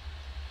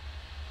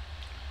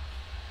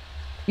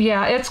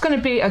 Yeah, it's going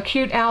to be a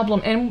cute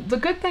album, and the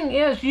good thing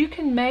is you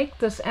can make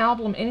this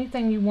album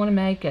anything you want to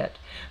make it,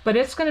 but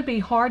it's going to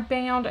be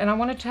hardbound, and I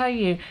want to tell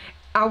you,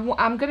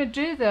 I'm going to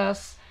do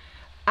this.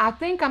 I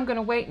think I'm going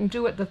to wait and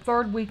do it the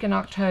 3rd week in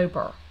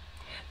October.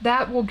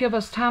 That will give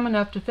us time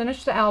enough to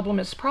finish the album.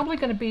 It's probably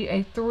going to be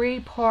a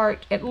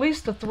 3-part, at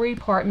least a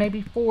 3-part,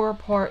 maybe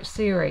 4-part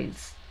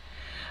series,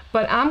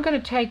 but I'm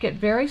going to take it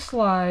very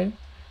slow,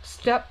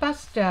 step by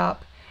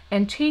step,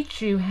 and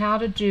teach you how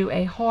to do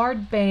a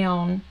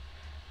hardbound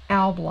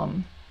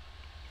album.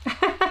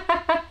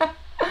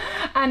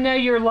 I know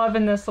you're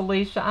loving this,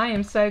 Alicia. I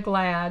am so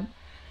glad.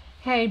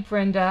 Hey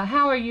Brenda,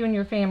 how are you and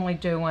your family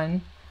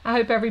doing? I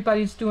hope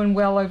everybody's doing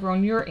well over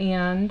on your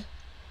end.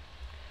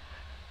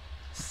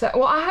 So,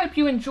 well, I hope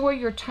you enjoy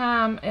your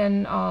time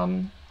in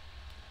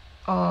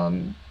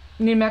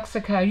New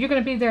Mexico. You're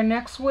going to be there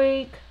next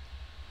week?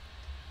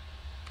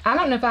 I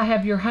don't know if I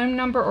have your home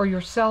number or your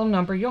cell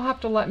number. You'll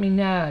have to let me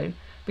know,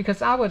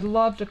 because I would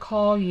love to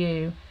call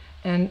you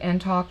and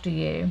talk to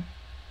you.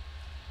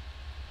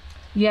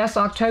 Yes,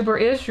 October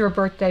is your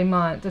birthday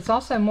month. It's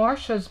also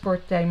Marsha's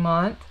birthday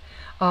month.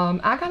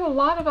 I got a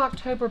lot of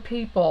October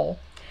people.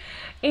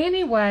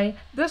 Anyway,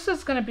 this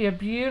is going to be a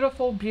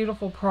beautiful,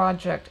 beautiful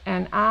project,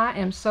 and I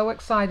am so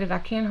excited. I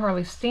can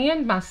hardly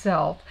stand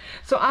myself.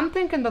 So I'm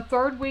thinking the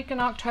 3rd week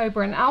in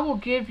October, and I will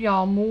give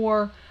y'all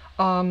more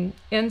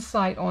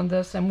insight on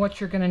this and what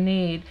you're going to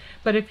need.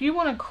 But if you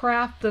want to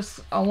craft this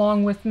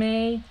along with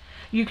me,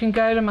 you can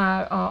go to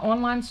my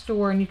online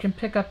store and you can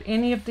pick up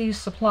any of these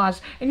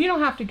supplies, and you don't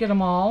have to get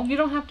them all. You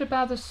don't have to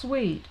buy the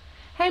suite.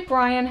 Hey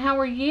Brian, how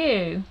are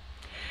you?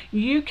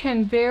 You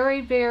can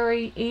very,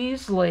 very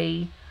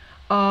easily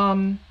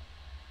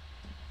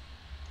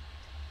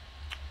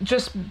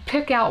just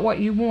pick out what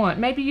you want.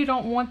 Maybe you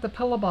don't want the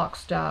pillow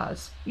box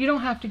dies. You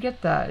don't have to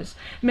get those.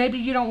 Maybe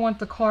you don't want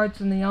the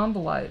cards and the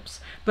envelopes,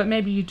 but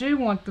maybe you do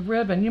want the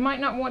ribbon. You might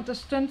not want the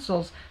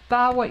stencils.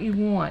 Buy what you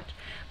want.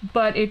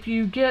 But if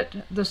you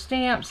get the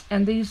stamps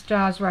and these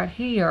dies right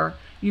here,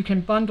 you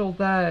can bundle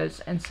those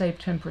and save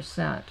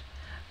 10%.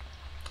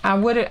 I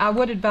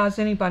would advise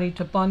anybody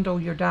to bundle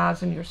your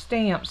dies and your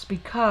stamps,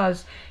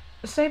 because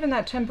saving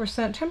that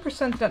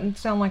 10% doesn't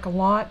sound like a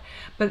lot,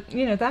 but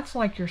you know, that's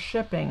like your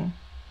shipping.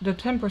 The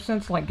 10%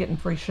 is like getting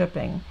free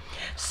shipping.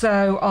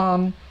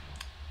 So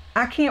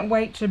I can't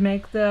wait to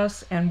make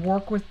this and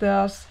work with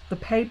this. The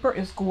paper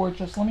is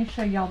gorgeous. Let me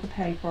show y'all the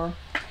paper.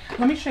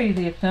 Let me show you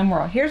the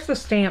ephemera. Here's the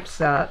stamp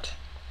set.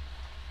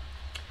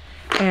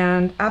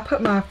 And I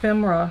put my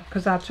ephemera,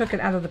 because I took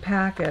it out of the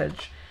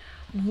package.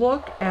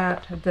 Look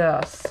at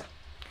this.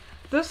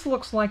 This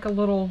looks like a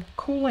little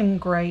cooling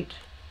grate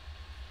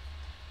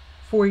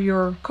for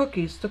your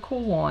cookies to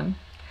cool on.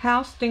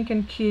 How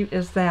stinking cute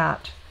is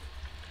that?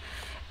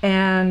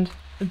 And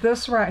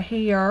this right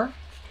here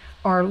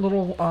are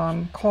little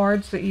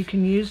cards that you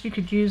can use. You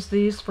could use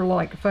these for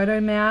like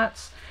photo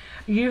mats.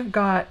 You've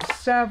got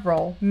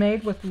several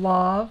made with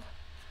love.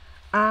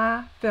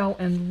 I fell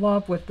in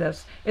love with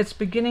this. It's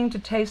beginning to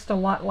taste a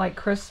lot like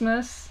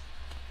Christmas.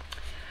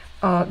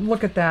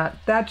 Look at that.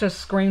 That just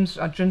screams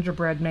a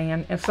gingerbread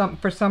man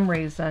for some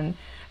reason.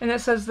 And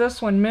it says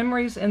this one,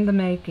 Memories in the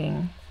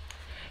Making.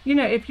 You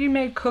know, if you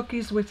made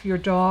cookies with your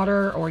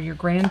daughter or your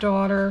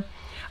granddaughter,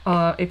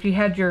 if you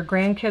had your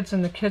grandkids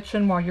in the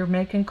kitchen while you're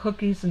making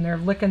cookies and they're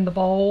licking the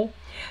bowl,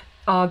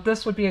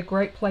 this would be a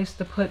great place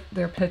to put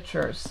their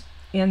pictures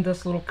in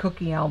this little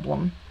cookie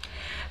album.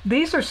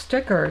 These are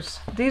stickers.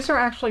 These are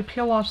actually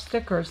peel-off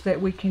stickers that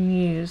we can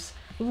use.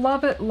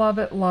 Love it, love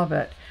it, love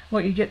it.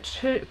 Look, you get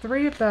two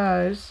of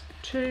those,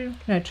 two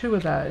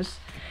of those.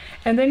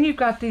 And then you've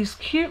got these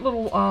cute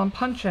little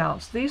punch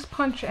outs. These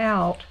punch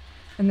out,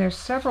 and there's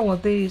several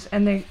of these,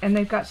 and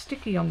they've got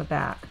sticky on the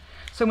back.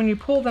 So when you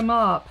pull them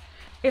up,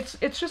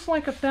 it's just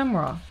like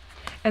ephemera.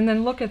 And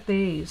then look at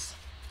these.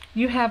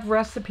 You have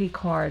recipe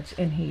cards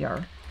in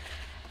here.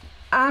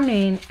 I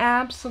mean,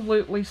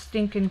 absolutely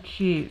stinking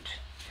cute.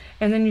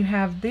 And then you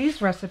have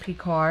these recipe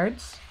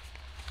cards.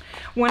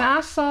 When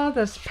I saw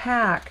this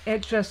pack,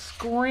 it just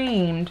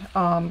screamed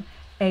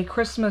a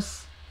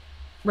Christmas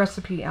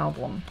recipe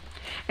album.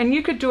 And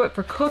you could do it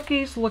for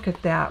cookies. Look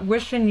at that.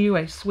 Wishing you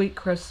a sweet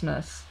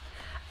Christmas.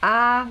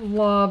 I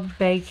love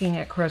baking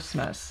at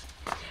Christmas.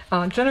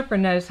 Jennifer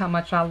knows how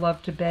much I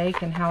love to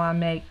bake and how I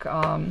make,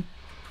 both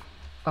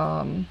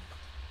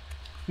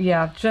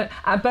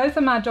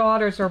of my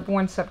daughters are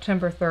born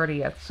September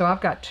 30th. So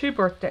I've got 2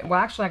 birthdays. Well,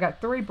 actually, I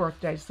got 3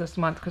 birthdays this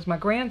month because my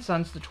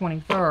grandson's the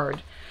 23rd.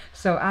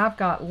 So I've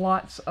got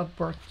lots of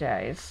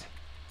birthdays.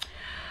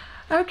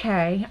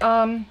 Okay.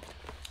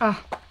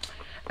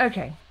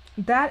 Okay.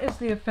 That is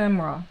the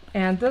ephemera.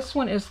 And this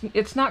one is,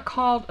 it's not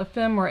called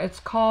ephemera. It's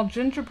called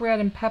Gingerbread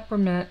and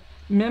Peppermint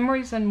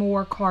Memories and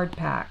More Card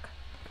Pack.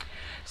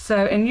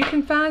 So, and you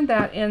can find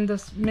that in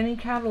this mini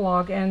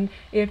catalog. And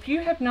if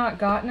you have not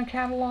gotten a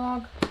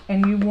catalog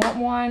and you want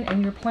one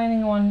and you're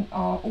planning on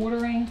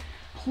ordering,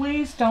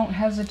 please don't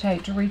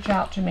hesitate to reach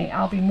out to me.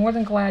 I'll be more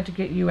than glad to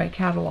get you a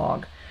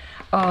catalog.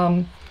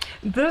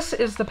 This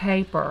is the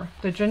paper,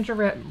 the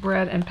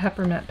gingerbread and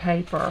peppermint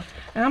paper.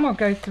 And I'm going to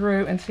go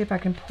through and see if I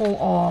can pull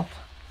off.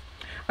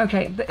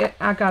 Okay,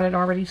 I got it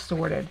already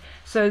sorted.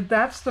 So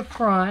that's the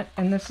front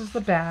and this is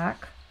the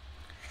back.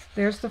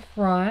 There's the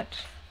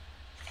front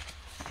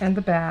and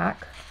the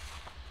back,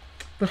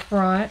 the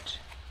front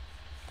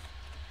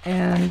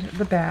and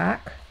the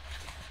back,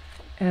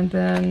 and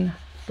then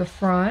the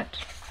front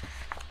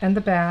and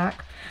the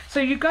back. So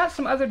you've got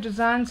some other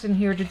designs in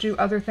here to do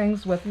other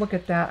things with. Look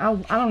at that.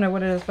 I don't know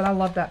what it is, but I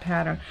love that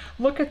pattern.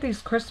 Look at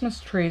these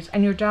Christmas trees,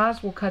 and your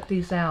dies will cut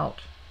these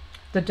out.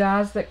 The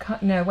dies that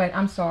cut, no, wait,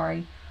 I'm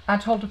sorry. I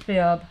told a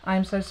fib.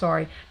 I'm so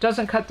sorry.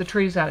 Doesn't cut the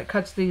trees out. It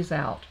cuts these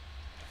out.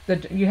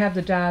 You have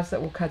the dies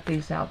that will cut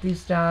these out.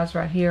 These dies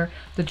right here,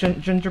 the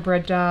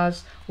gingerbread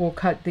dies will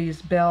cut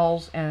these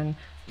bells, and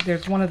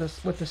there's one of the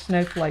with the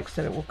snowflakes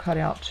that it will cut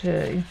out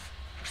too.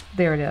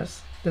 There it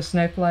is, the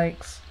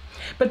snowflakes.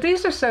 But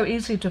these are so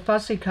easy to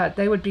fussy cut.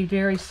 They would be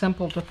very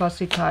simple to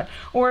fussy cut.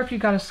 Or if you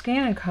got a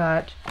scan and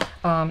cut,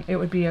 it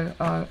would be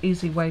a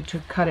easy way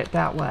to cut it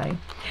that way.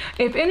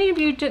 If any of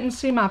you didn't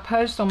see my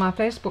post on my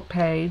Facebook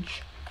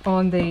page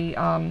on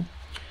the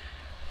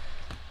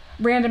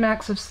Random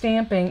Acts of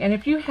Stamping, and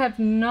if you have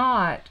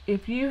not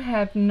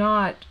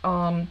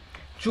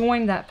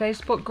joined that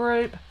Facebook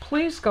group,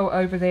 please go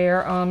over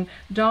there.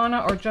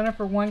 Donna or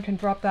Jennifer one can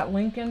drop that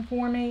link in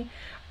for me.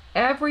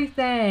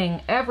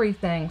 Everything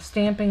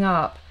Stamping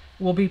Up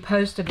will be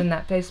posted in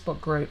that Facebook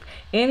group.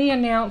 Any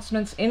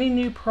announcements, any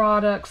new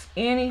products,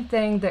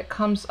 anything that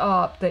comes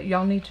up that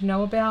y'all need to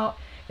know about,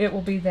 it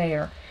will be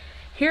there.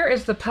 Here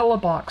is the pillow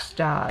box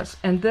dies,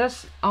 and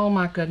this, oh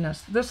my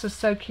goodness, this is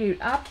so cute.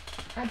 I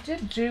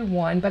did do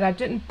one, but I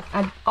didn't,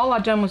 all I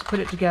done was put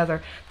it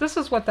together. This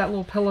is what that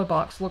little pillow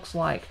box looks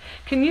like.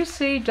 Can you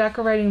see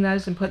decorating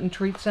those and putting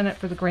treats in it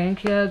for the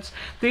grandkids?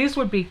 These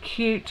would be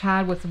cute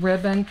tied with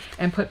ribbon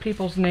and put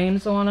people's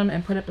names on them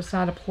and put it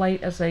beside a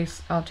plate as a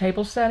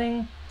table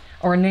setting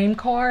or a name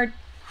card,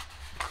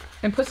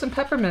 and put some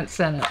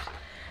peppermints in it.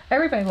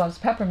 Everybody loves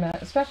peppermint,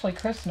 especially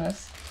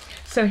Christmas.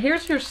 So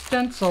here's your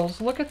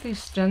stencils. Look at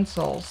these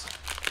stencils.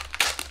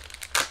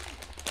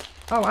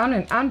 Oh,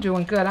 I'm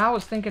doing good. I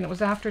was thinking it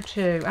was after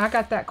 2. I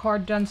got that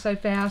card done so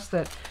fast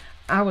that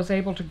I was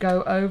able to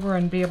go over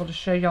and be able to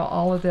show y'all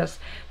all of this.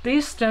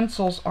 These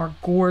stencils are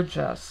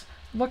gorgeous.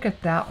 Look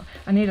at that.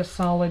 I need a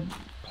solid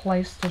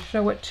place to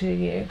show it to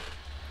you.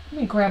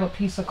 Let me grab a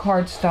piece of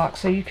cardstock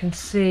so you can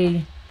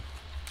see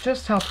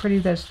just how pretty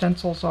those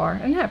stencils are.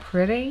 Isn't that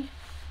pretty?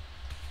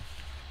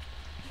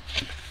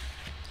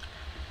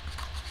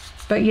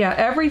 But yeah,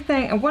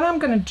 everything, and what I'm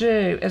going to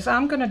do is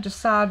I'm going to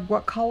decide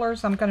what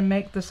colors I'm going to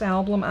make this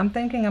album. I'm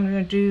thinking I'm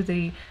going to do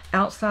the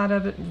outside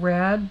of it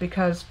red,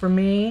 because for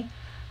me,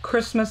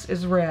 Christmas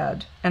is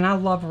red, and I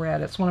love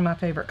red. It's one of my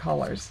favorite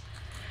colors.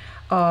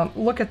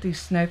 Look at these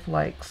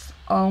snowflakes.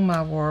 Oh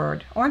my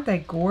word. Aren't they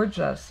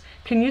gorgeous?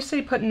 Can you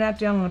see putting that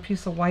down on a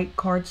piece of white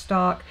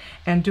cardstock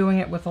and doing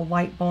it with a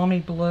light balmy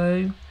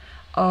blue?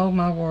 Oh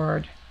my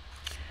word.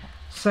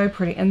 So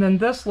pretty. And then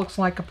this looks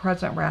like a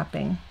present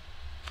wrapping.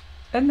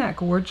 Isn't that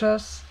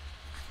gorgeous?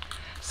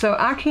 So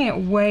I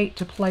can't wait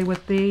to play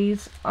with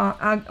these.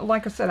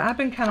 Like I said, I've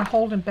been kind of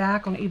holding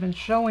back on even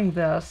showing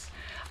this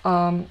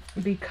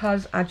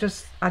because I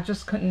just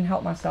couldn't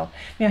help myself.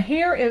 Now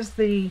here's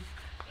the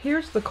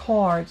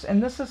cards,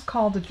 and this is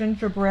called the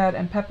Gingerbread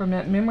and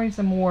Peppermint Memories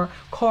and More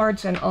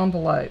cards and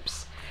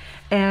envelopes.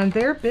 And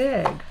they're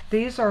big.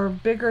 These are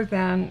bigger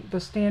than the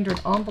standard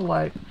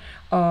envelope.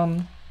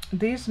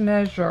 These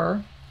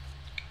measure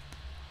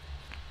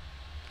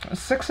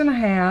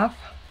 6.5,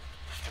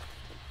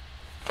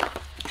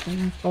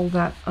 and fold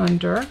that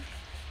under,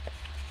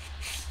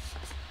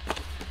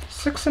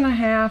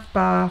 6.5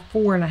 by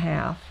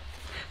 4.5.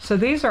 So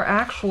these are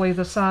actually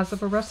the size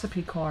of a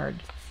recipe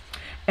card,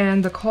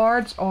 and the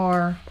cards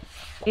are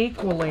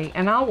equally,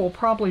 and I will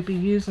probably be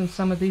using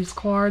some of these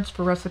cards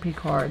for recipe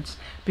cards,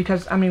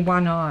 because I mean, why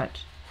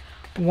not?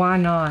 Why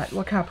not?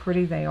 Look how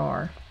pretty they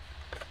are.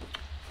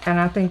 And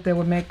I think they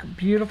would make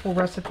beautiful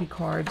recipe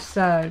cards.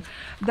 So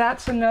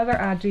that's another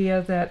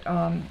idea that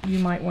you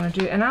might want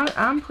to do. And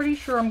I'm pretty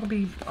sure I'm going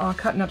to be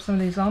cutting up some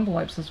of these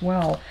envelopes as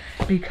well,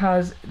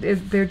 because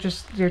they're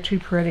too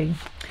pretty.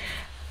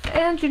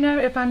 And you know,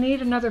 if I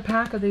need another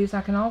pack of these,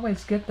 I can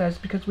always get those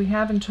because we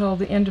have until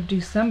the end of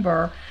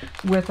December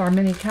with our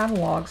mini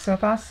catalog. So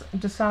if I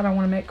decide I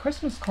want to make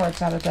Christmas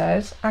cards out of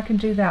those, I can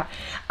do that.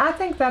 I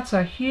think that's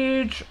a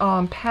huge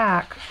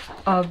pack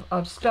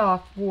of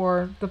stuff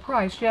for the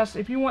price. Yes,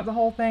 if you want the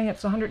whole thing,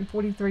 it's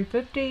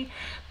 $143.50,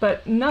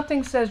 but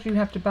nothing says you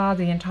have to buy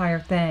the entire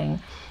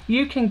thing.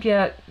 You can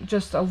get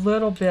just a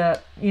little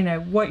bit, you know,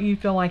 what you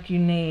feel like you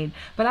need.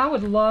 But I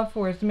would love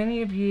for as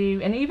many of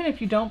you, and even if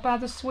you don't buy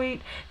the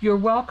suite, you're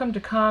welcome to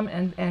come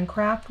and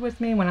craft with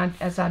me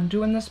as I'm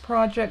doing this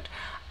project.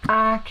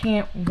 I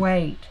can't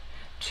wait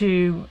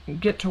to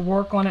get to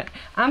work on it.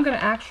 I'm going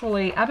to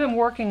actually, I've been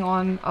working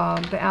on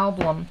the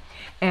album,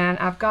 and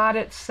I've got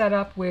it set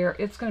up where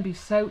it's going to be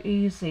so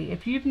easy.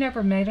 If you've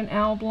never made an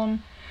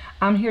album,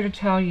 I'm here to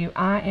tell you,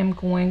 I am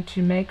going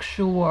to make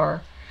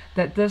sure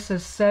that this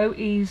is so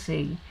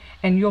easy,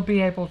 and you'll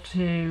be able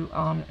to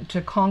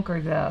conquer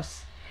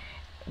this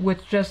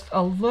with just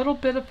a little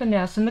bit of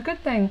finesse. And the good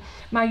thing,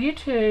 my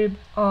YouTube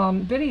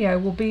video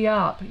will be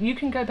up. You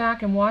can go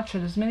back and watch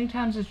it as many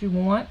times as you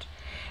want.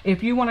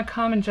 If you want to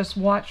come and just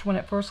watch when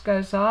it first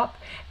goes up,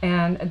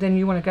 and then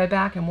you want to go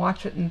back and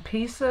watch it in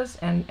pieces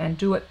and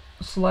do it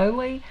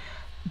slowly,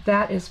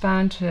 that is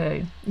fine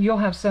too. You'll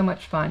have so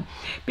much fun.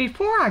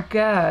 Before I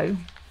go,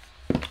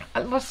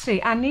 let's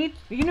see, I need,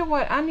 you know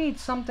what, I need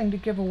something to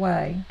give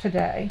away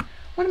today.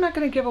 What am I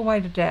going to give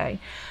away today?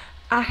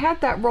 I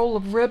had that roll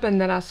of ribbon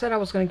that I said I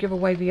was going to give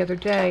away the other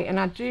day, and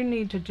I do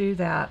need to do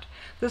that.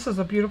 This is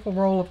a beautiful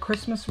roll of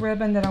Christmas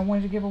ribbon that I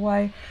wanted to give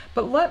away.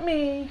 But let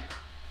me,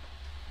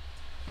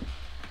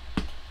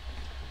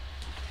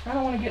 I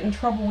don't want to get in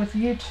trouble with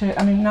YouTube,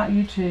 I mean not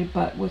YouTube,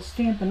 but with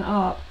Stampin'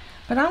 Up,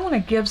 but I want to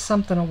give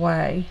something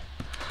away.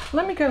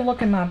 Let me go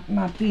look in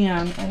my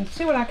bin and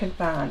see what I can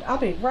find. I'll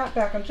be right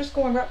back. I'm just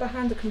going right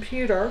behind the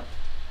computer.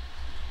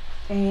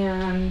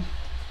 And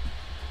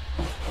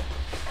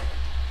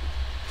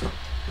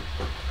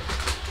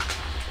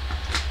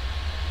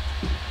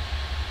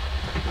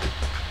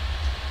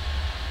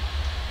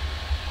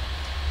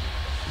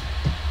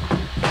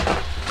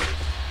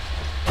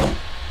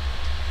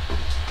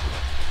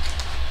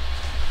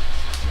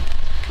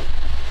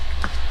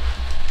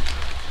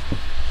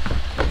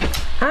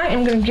I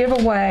am going to give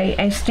away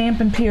a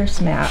Stampin'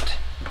 Pierce mat.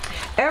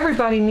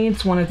 Everybody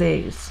needs one of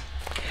these.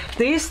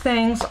 These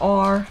things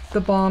are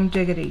the bomb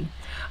diggity.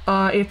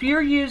 If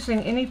you're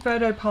using any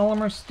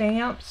photopolymer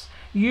stamps,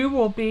 you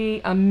will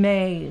be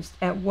amazed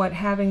at what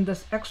having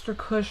this extra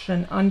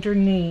cushion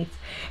underneath.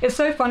 It's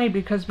so funny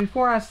because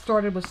before I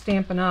started with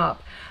Stampin'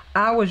 Up,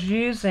 I was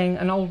using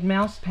an old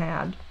mouse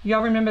pad.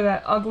 Y'all remember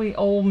that ugly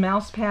old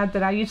mouse pad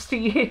that I used to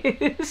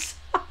use?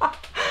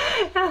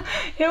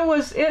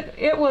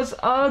 It was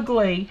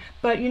ugly,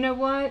 but you know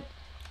what?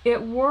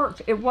 It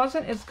worked. It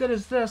wasn't as good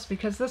as this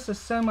because this is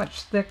so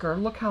much thicker.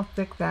 Look how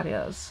thick that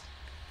is.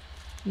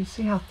 You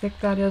see how thick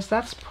that is?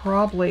 That's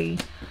probably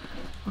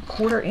a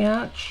 1/4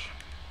 inch,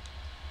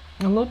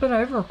 a little bit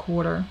over a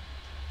 1/4.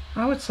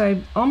 I would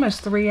say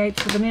almost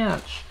 3/8 of an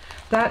inch.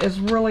 That is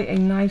really a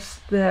nice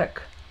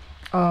thick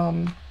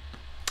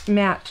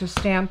mat to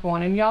stamp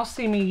on, and y'all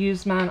see me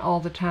use mine all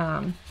the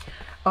time.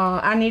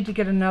 I need to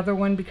get another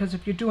one because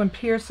if you're doing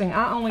piercing,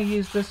 I only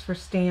use this for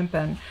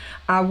stamping.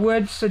 I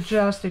would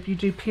suggest if you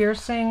do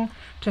piercing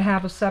to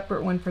have a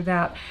separate one for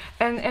that.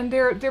 And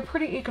they're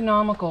pretty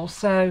economical,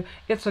 so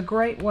it's a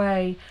great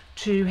way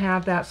to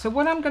have that. So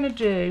what I'm going to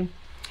do,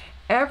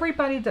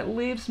 everybody that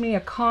leaves me a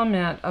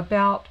comment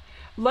about,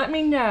 let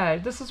me know,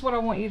 this is what I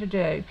want you to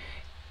do.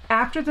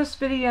 After this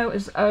video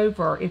is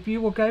over, if you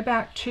will go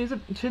back to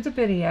the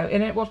video,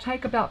 and it will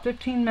take about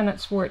 15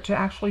 minutes for it to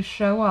actually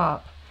show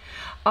up.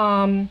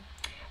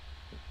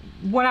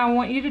 What I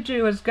want you to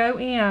do is go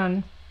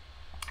in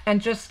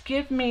and just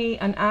give me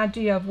an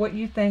idea of what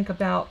you think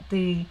about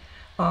the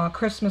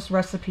Christmas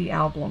recipe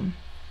album.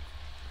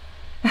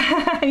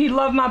 You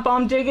love my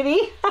bomb diggity?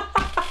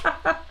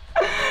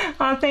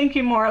 Oh, thank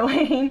you,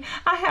 Marlene.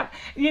 I have,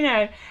 you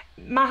know,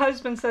 my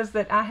husband says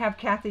that I have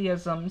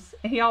Kathyisms.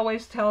 He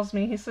always tells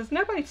me, he says,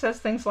 nobody says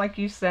things like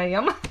you say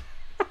them.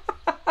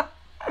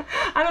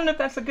 I don't know if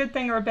that's a good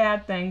thing or a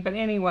bad thing, but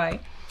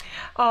anyway.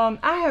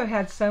 I have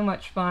had so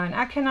much fun.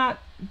 I cannot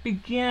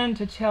begin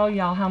to tell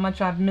y'all how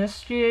much I've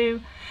missed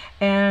you.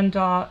 And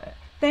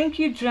thank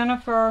you,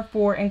 Jennifer,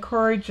 for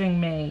encouraging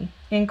me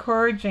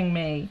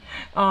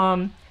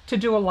to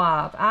do a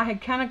live. I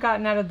had kind of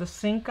gotten out of the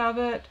sync of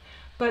it,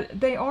 but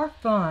they are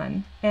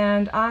fun.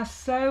 And I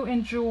so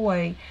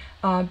enjoy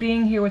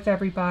being here with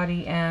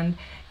everybody and,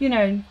 you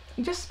know,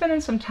 just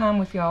spending some time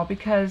with y'all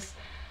because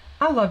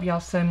I love y'all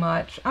so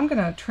much. I'm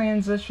going to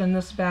transition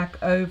this back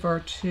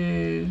over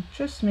to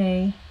just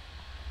me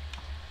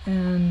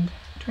and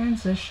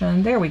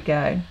transition. There we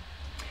go.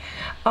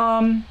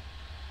 I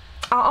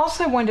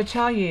also wanted to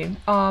tell you,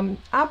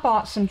 I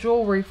bought some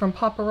jewelry from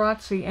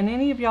Paparazzi, and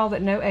any of y'all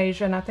that know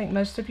Asia, and I think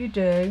most of you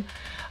do,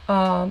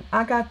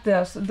 I got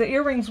this. The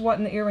earrings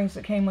wasn't the earrings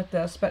that came with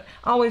this, but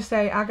I always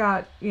say I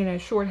got, you know,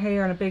 short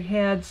hair and a big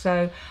head,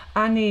 so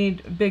I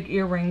need big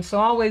earrings. So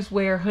I always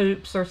wear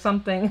hoops or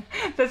something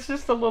that's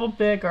just a little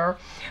bigger.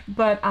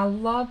 But I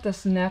love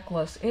this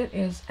necklace. It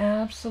is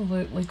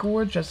absolutely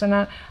gorgeous.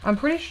 And I'm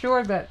pretty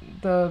sure that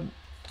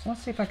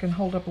let's see if I can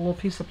hold up a little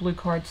piece of blue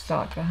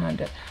cardstock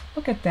behind it.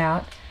 Look at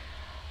that.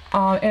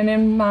 And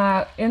in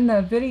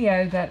the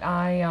video that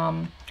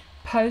I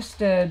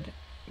posted,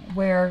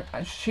 where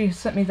she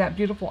sent me that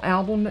beautiful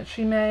album that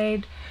she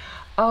made,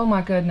 oh my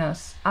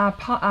goodness, I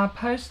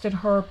posted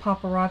her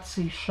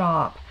paparazzi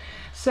shop.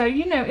 So,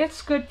 you know,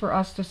 it's good for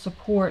us to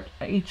support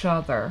each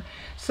other.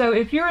 So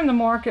if you're in the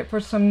market for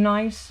some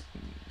nice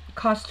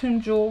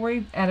costume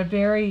jewelry at a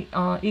very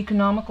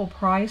economical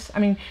price, I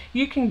mean,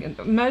 you can,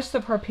 most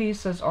of her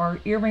pieces are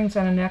earrings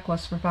and a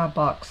necklace for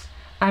 $5.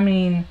 I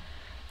mean,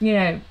 you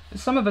know,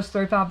 some of us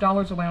throw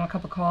 $5 away on a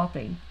cup of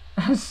coffee.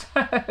 So,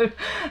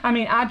 I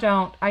mean,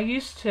 I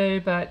used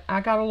to, but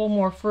I got a little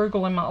more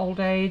frugal in my old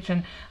age,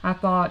 and I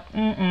thought,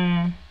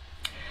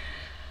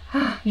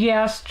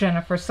 yes,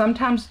 Jennifer,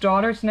 sometimes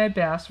daughters know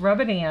best.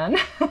 Rub it in.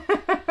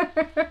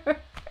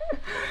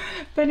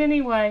 But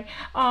anyway,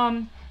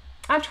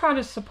 I try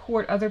to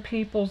support other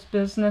people's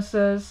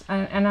businesses,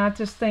 and I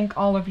just thank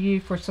all of you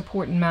for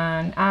supporting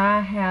mine.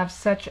 I have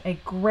such a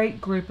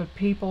great group of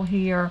people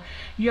here.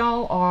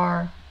 Y'all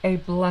are a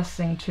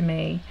blessing to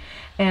me,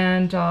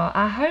 and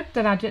I hope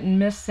that I didn't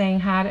miss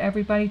saying hi to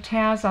everybody.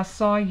 Taz, I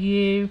saw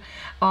you.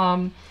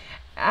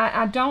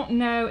 I don't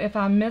know if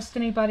I missed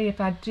anybody. If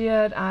I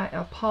did, I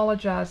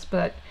apologize,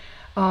 but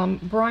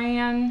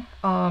Brian,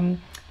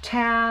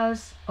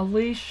 Taz,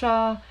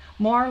 Alicia,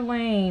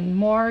 Marlene,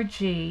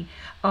 Margie,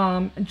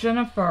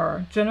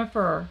 Jennifer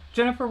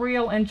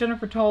Reel, and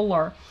Jennifer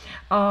Toller,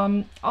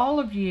 all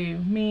of you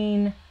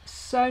mean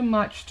so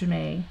much to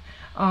me.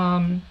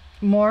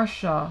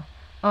 Marcia,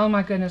 oh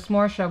my goodness,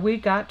 Marcia, we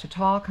got to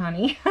talk,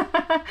 honey.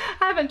 I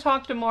haven't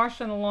talked to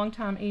Marcia in a long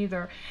time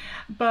either,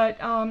 but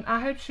I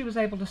hope she was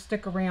able to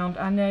stick around.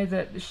 I know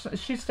that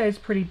she stays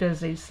pretty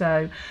busy,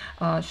 so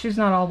she's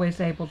not always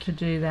able to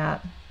do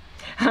that.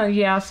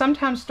 Yeah,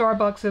 sometimes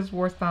Starbucks is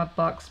worth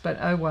 $5, but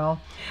oh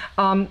well.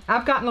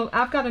 I've got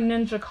a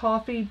Ninja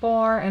coffee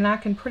bar, and I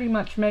can pretty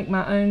much make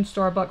my own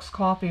Starbucks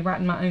coffee right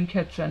in my own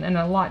kitchen, and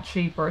a lot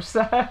cheaper.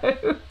 So.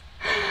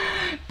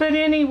 But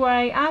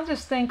anyway, I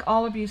just thank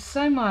all of you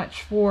so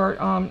much for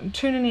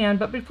tuning in.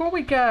 But before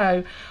we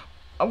go,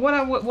 what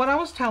I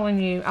was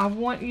telling you, I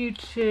want you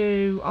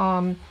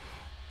to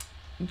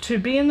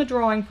be in the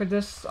drawing for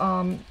this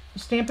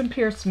Stampin'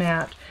 Pierce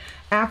mat.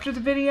 After the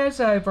video's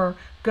over,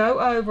 go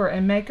over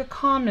and make a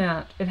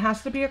comment. It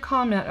has to be a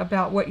comment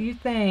about what you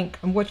think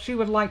and what you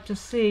would like to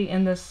see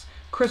in this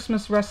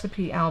Christmas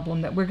recipe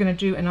album that we're going to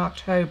do in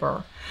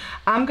October.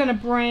 I'm going to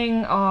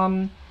bring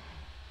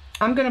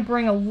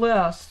a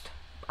list.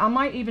 I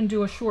might even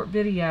do a short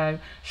video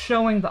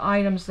showing the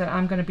items that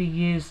I'm going to be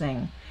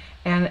using,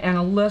 and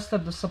a list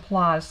of the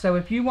supplies. So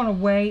if you want to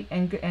wait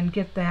and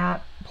get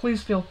that,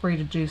 please feel free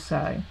to do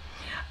so.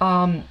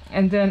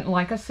 And then,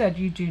 like I said,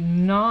 you do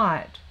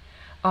not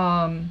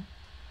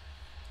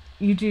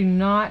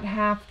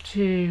have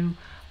to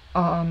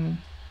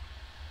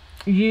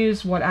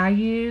use what I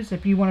use.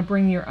 If you want to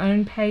bring your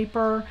own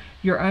paper,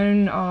 your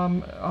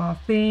own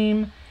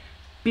theme,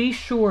 be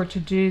sure to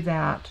do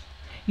that.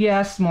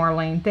 Yes,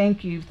 Marlene,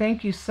 thank you.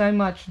 Thank you so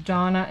much,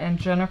 Donna and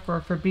Jennifer,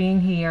 for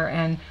being here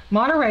and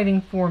moderating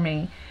for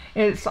me.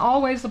 It's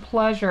always a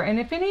pleasure. And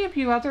if any of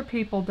you other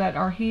people that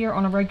are here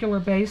on a regular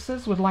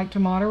basis would like to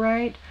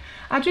moderate,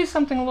 I do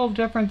something a little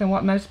different than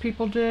what most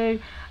people do.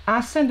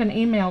 I send an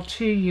email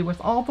to you with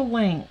all the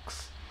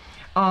links.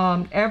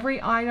 Every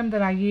item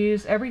that I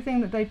use, everything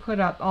that they put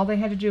up, all they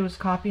had to do was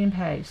copy and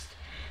paste.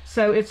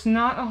 So it's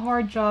not a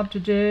hard job to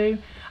do.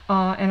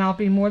 And I'll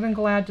be more than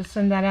glad to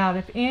send that out.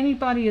 If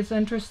anybody is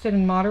interested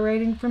in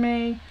moderating for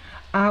me,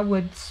 I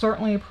would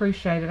certainly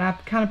appreciate it.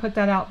 I've kind of put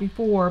that out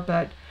before,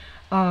 but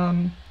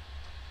oh,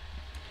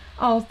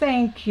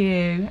 thank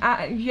you.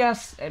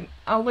 Yes,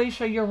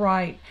 Alicia, you're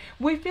right.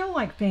 We feel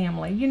like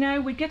family. You know,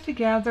 we get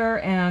together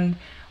and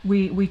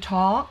we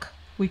talk,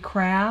 we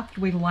craft,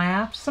 we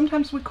laugh.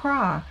 Sometimes we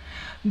cry,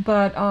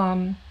 but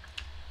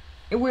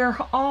we're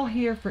all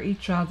here for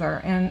each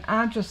other, and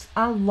I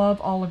love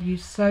all of you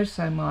so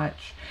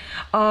much.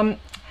 I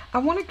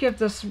want to give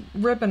this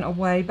ribbon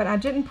away, but I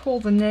didn't pull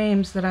the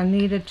names that I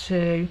needed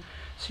to.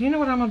 So you know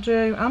what I'm going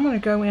to do? I'm going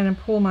to go in and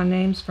pull my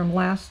names from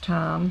last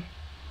time.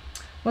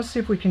 Let's see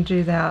if we can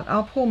do that.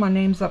 I'll pull my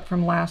names up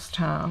from last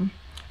time,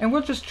 and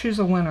we'll just choose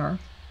a winner.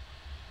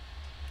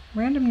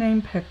 Random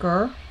name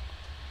picker.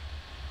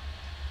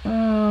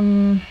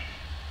 Home.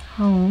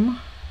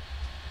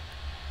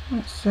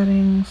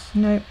 Settings.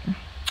 Nope.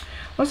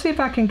 Let's see if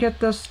I can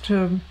get this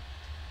to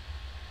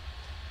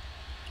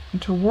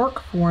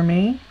work for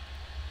me.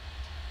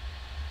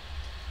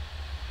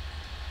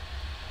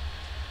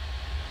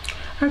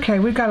 Okay,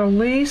 we got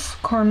Elise,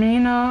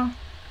 Carmina,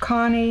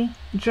 Connie,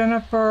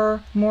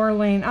 Jennifer,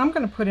 Marlene. I'm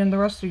going to put in the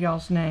rest of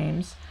y'all's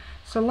names.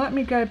 So let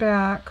me go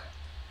back.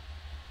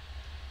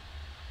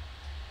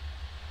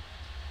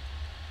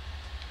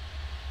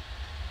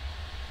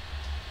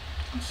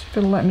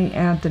 it'll let me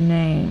add the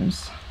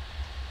names.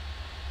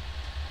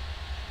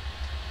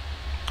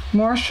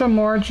 Marcia,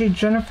 Margie,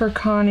 Jennifer,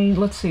 Connie,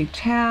 let's see,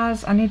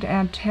 Taz, I need to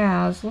add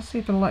Taz. Let's see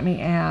if it'll let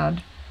me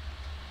add.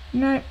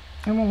 No,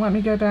 it won't let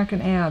me go back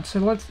and add.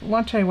 So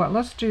I'll tell you what,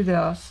 let's do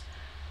this.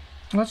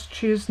 Let's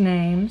choose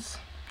names.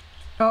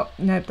 Oh,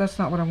 nope, that's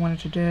not what I wanted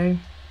to do.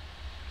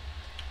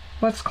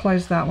 Let's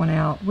close that one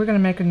out. We're going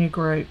to make a new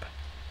group.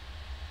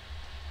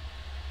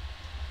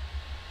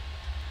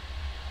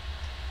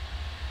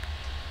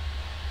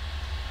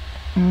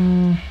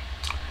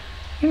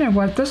 You know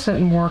what? This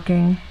isn't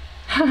working.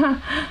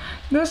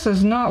 This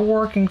is not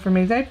working for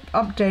me. They've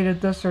updated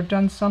this or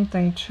done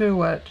something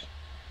to it,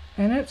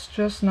 and it's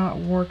just not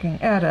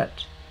working.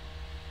 Edit.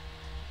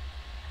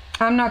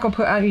 I'm not going to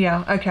put,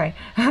 yeah, okay.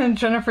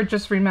 Jennifer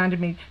just reminded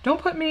me,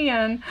 don't put me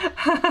in.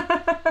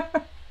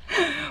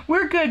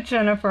 We're good,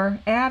 Jennifer.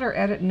 Add or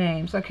edit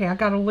names. Okay, I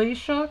got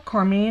Alicia,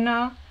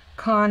 Carmina,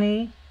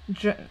 Connie,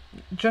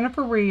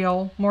 Jennifer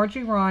Reel,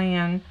 Margie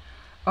Ryan,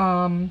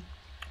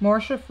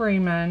 Marcia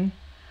Freeman.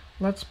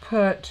 Let's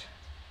put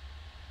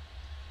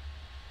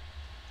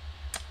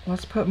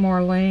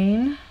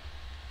Marlene.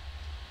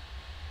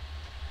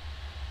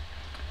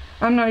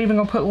 I'm not even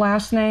going to put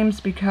last names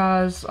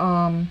because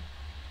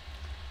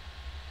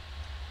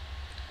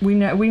we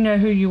know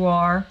who you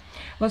are.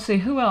 Let's see,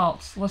 who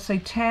else? Let's say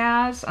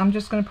Taz. I'm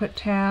just going to put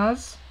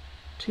Taz.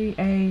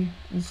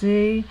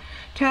 T-A-Z.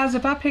 Taz,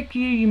 if I pick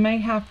you, you may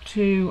have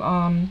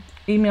to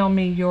email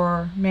me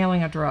your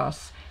mailing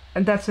address.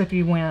 And that's if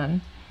you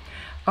win.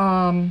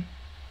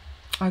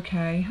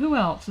 Okay, who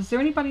else? Is there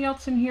anybody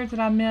else in here that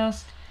I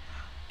missed?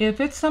 If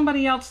it's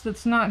somebody else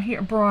that's not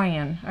here,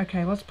 Brian.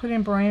 Okay, let's put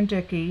in Brian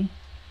Dickey.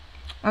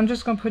 I'm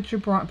just going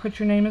to put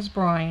your name as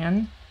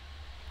Brian.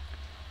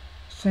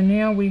 So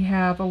now we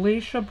have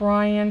Alicia,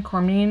 Brian,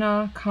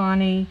 Carmina,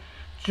 Connie,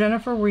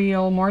 Jennifer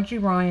Reel, Margie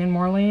Ryan,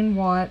 Marlene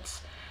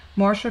Watts,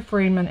 Marcia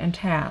Freeman, and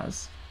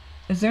Taz.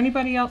 Is there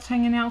anybody else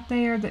hanging out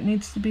there that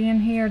needs to be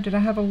in here? Did I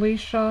have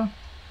Alicia?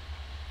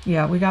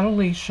 Yeah, we got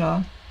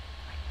Alicia.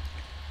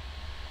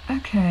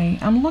 Okay,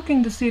 I'm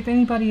looking to see if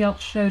anybody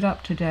else showed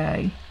up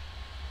today.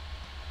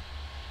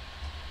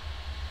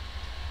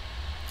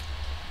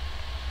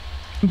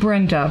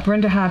 Brenda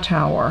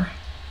Hightower.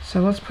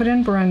 So let's put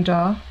in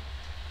Brenda.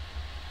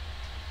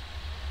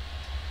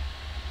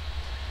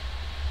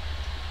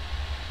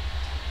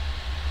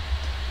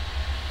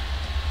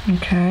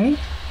 Okay.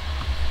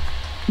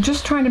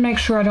 Just trying to make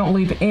sure I don't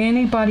leave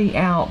anybody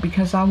out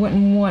because I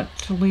wouldn't want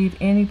to leave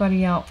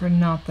anybody out for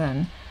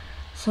nothing.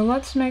 So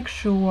let's make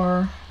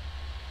sure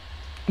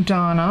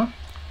Donna.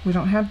 We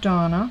don't have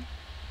Donna.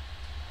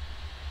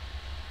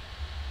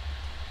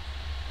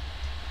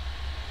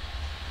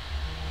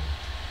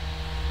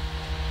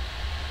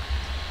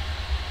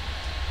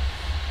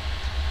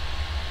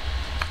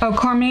 Oh,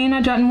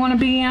 Carmina doesn't want to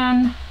be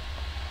in.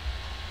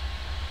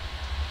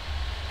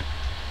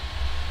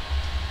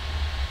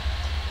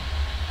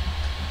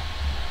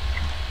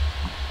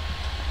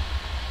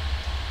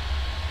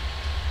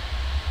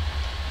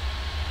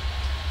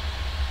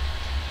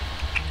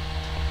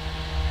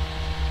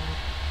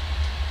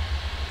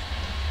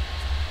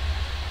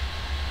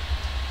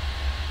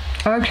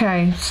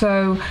 Okay,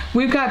 so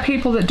we've got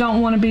people that don't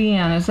want to be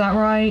in, is that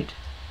right?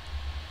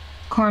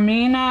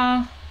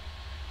 Carmina.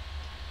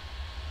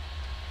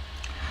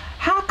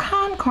 How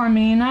come,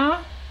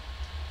 Carmina?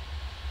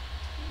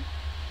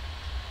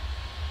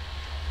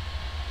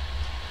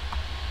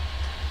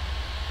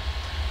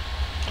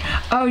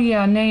 Oh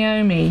yeah,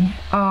 Naomi.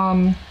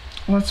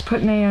 Let's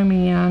put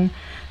Naomi in.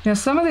 Now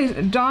some of these,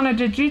 Donna,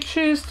 did you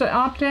choose to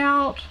opt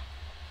out?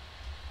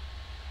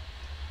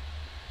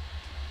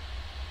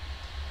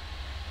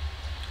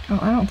 Oh,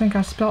 I don't think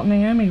I spelt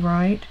Naomi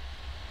right.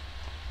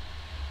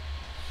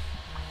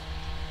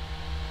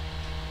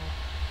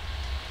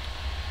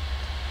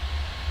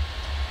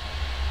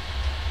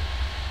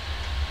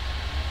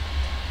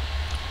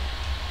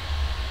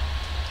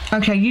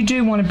 Okay, you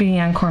do want to be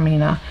in,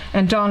 Carmina,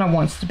 and Donna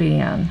wants to be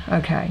in.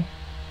 Okay.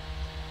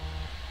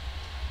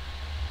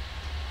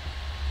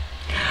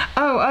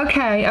 Oh,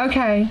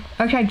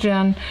 okay,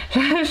 Jen.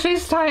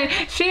 She's tired.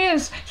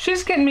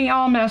 She's getting me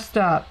all messed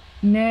up.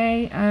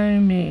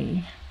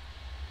 Naomi.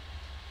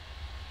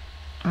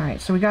 All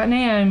right, so we got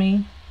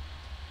Naomi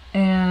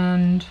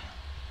and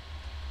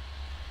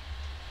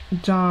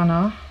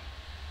Donna.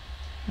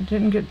 I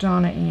didn't get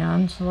Donna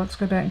in, so let's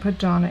go back and put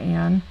Donna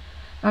in.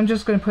 I'm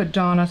just going to put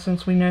Donna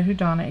since we know who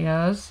Donna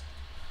is.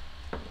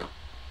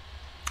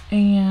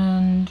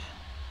 And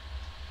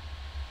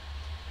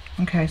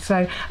okay,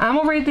 so I'm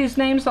gonna read these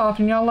names off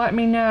and y'all let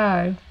me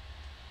know.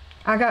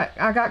 I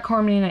got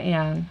Carmina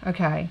in.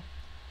 Okay.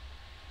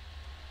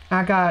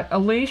 I got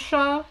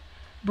Alicia,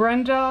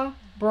 Brenda,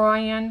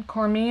 Brian,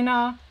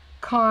 Carmina,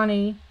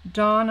 Connie,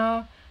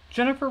 Donna,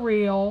 Jennifer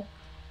Reel,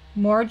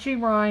 Margie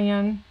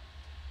Ryan,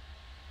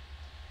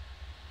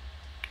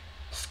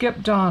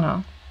 skip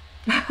Donna.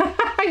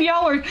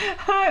 Y'all are,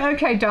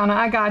 okay, Donna,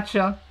 I got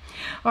you.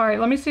 All right,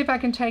 let me see if I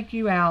can take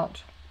you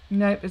out.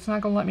 Nope, it's not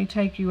going to let me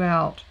take you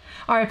out.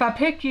 All right, if I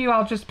pick you,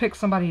 I'll just pick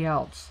somebody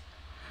else.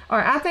 All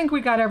right, I think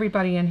we got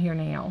everybody in here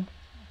now.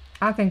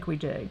 I think we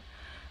do.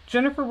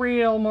 Jennifer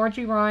Reel,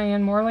 Margie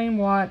Ryan, Marlene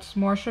Watts,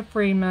 Marsha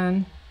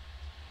Freeman.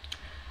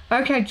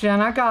 Okay,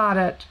 Jen, I got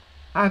it.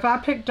 If I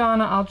pick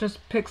Donna, I'll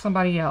just pick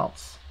somebody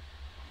else.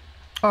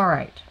 All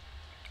right.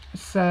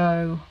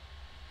 So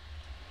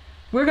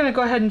we're going to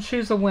go ahead and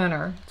choose a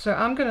winner. So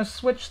I'm going to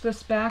switch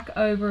this back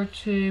over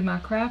to my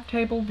craft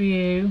table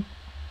view.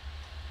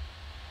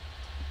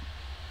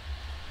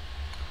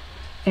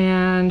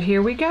 And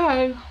here we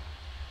go.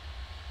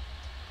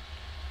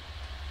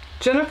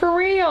 Jennifer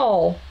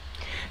Reel.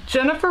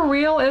 Jennifer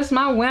Reel is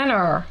my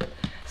winner.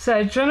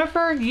 So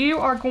Jennifer, you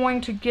are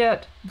going to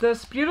get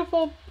this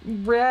beautiful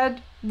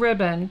red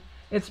ribbon.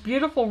 It's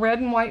beautiful red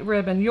and white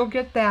ribbon. You'll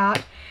get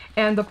that.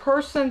 And the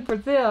person for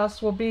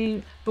this will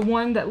be the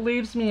one that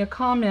leaves me a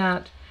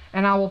comment,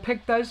 and I will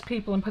pick those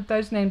people and put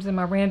those names in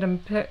my random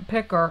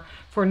picker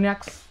for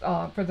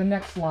the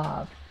next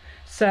live.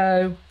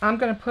 So I'm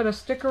going to put a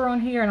sticker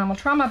on here, and I'm going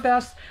to try my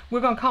best. We're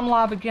going to come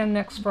live again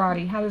next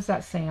Friday. How does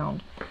that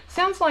sound?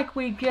 Sounds like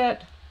we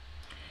get...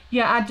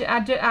 Yeah,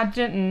 I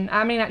didn't.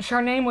 I mean,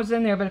 her name was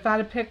in there, but if I'd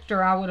have picked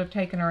her, I would have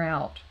taken her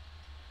out.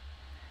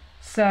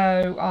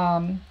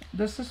 So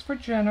this is for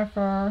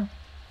Jennifer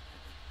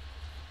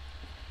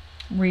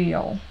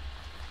Reel.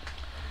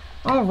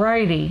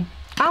 Alrighty.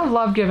 I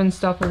love giving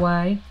stuff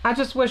away. I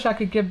just wish I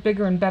could give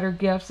bigger and better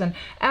gifts. And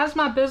as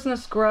my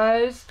business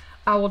grows,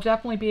 I will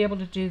definitely be able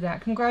to do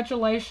that.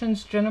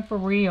 Congratulations, Jennifer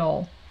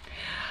Reel.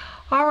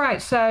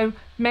 Alright, so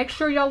make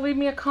sure y'all leave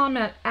me a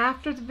comment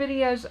after the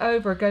video's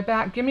over. Go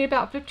back, give me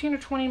about 15 or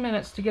 20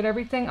 minutes to get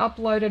everything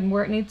uploaded and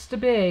where it needs to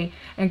be.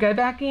 And go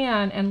back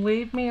in and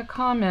leave me a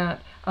comment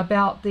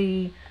about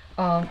the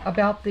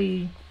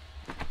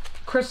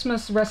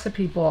Christmas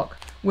recipe book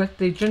with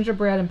the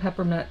gingerbread and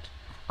peppermint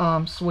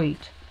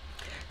sweet.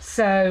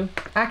 So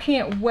I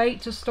can't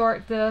wait to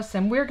start this,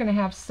 and we're going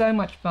to have so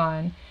much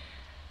fun.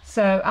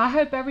 So I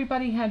hope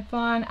everybody had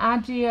fun. I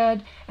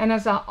did. And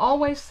as I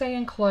always say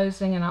in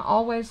closing, and I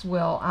always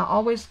will, I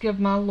always give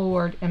my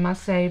Lord and my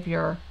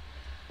Savior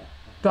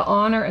the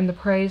honor and the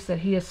praise that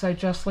He is so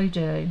justly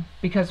due,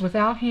 because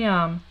without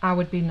Him, I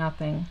would be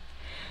nothing.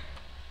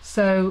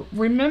 So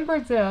remember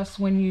this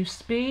when you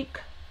speak,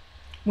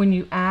 when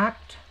you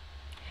act,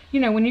 you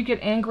know, when you get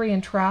angry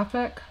in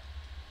traffic,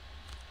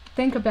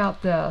 think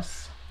about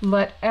this.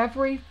 Let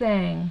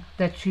everything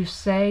that you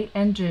say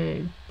and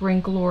do bring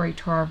glory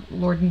to our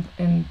Lord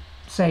and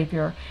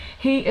Savior.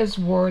 He is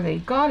worthy.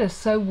 God is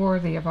so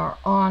worthy of our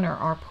honor,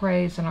 our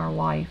praise, and our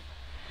life.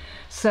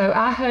 So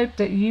I hope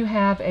that you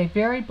have a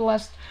very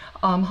blessed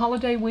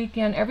holiday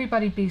weekend.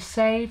 Everybody be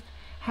safe,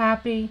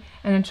 happy,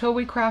 and until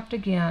we craft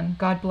again,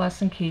 God bless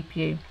and keep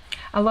you.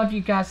 I love you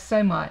guys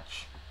so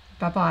much.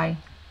 Bye-bye.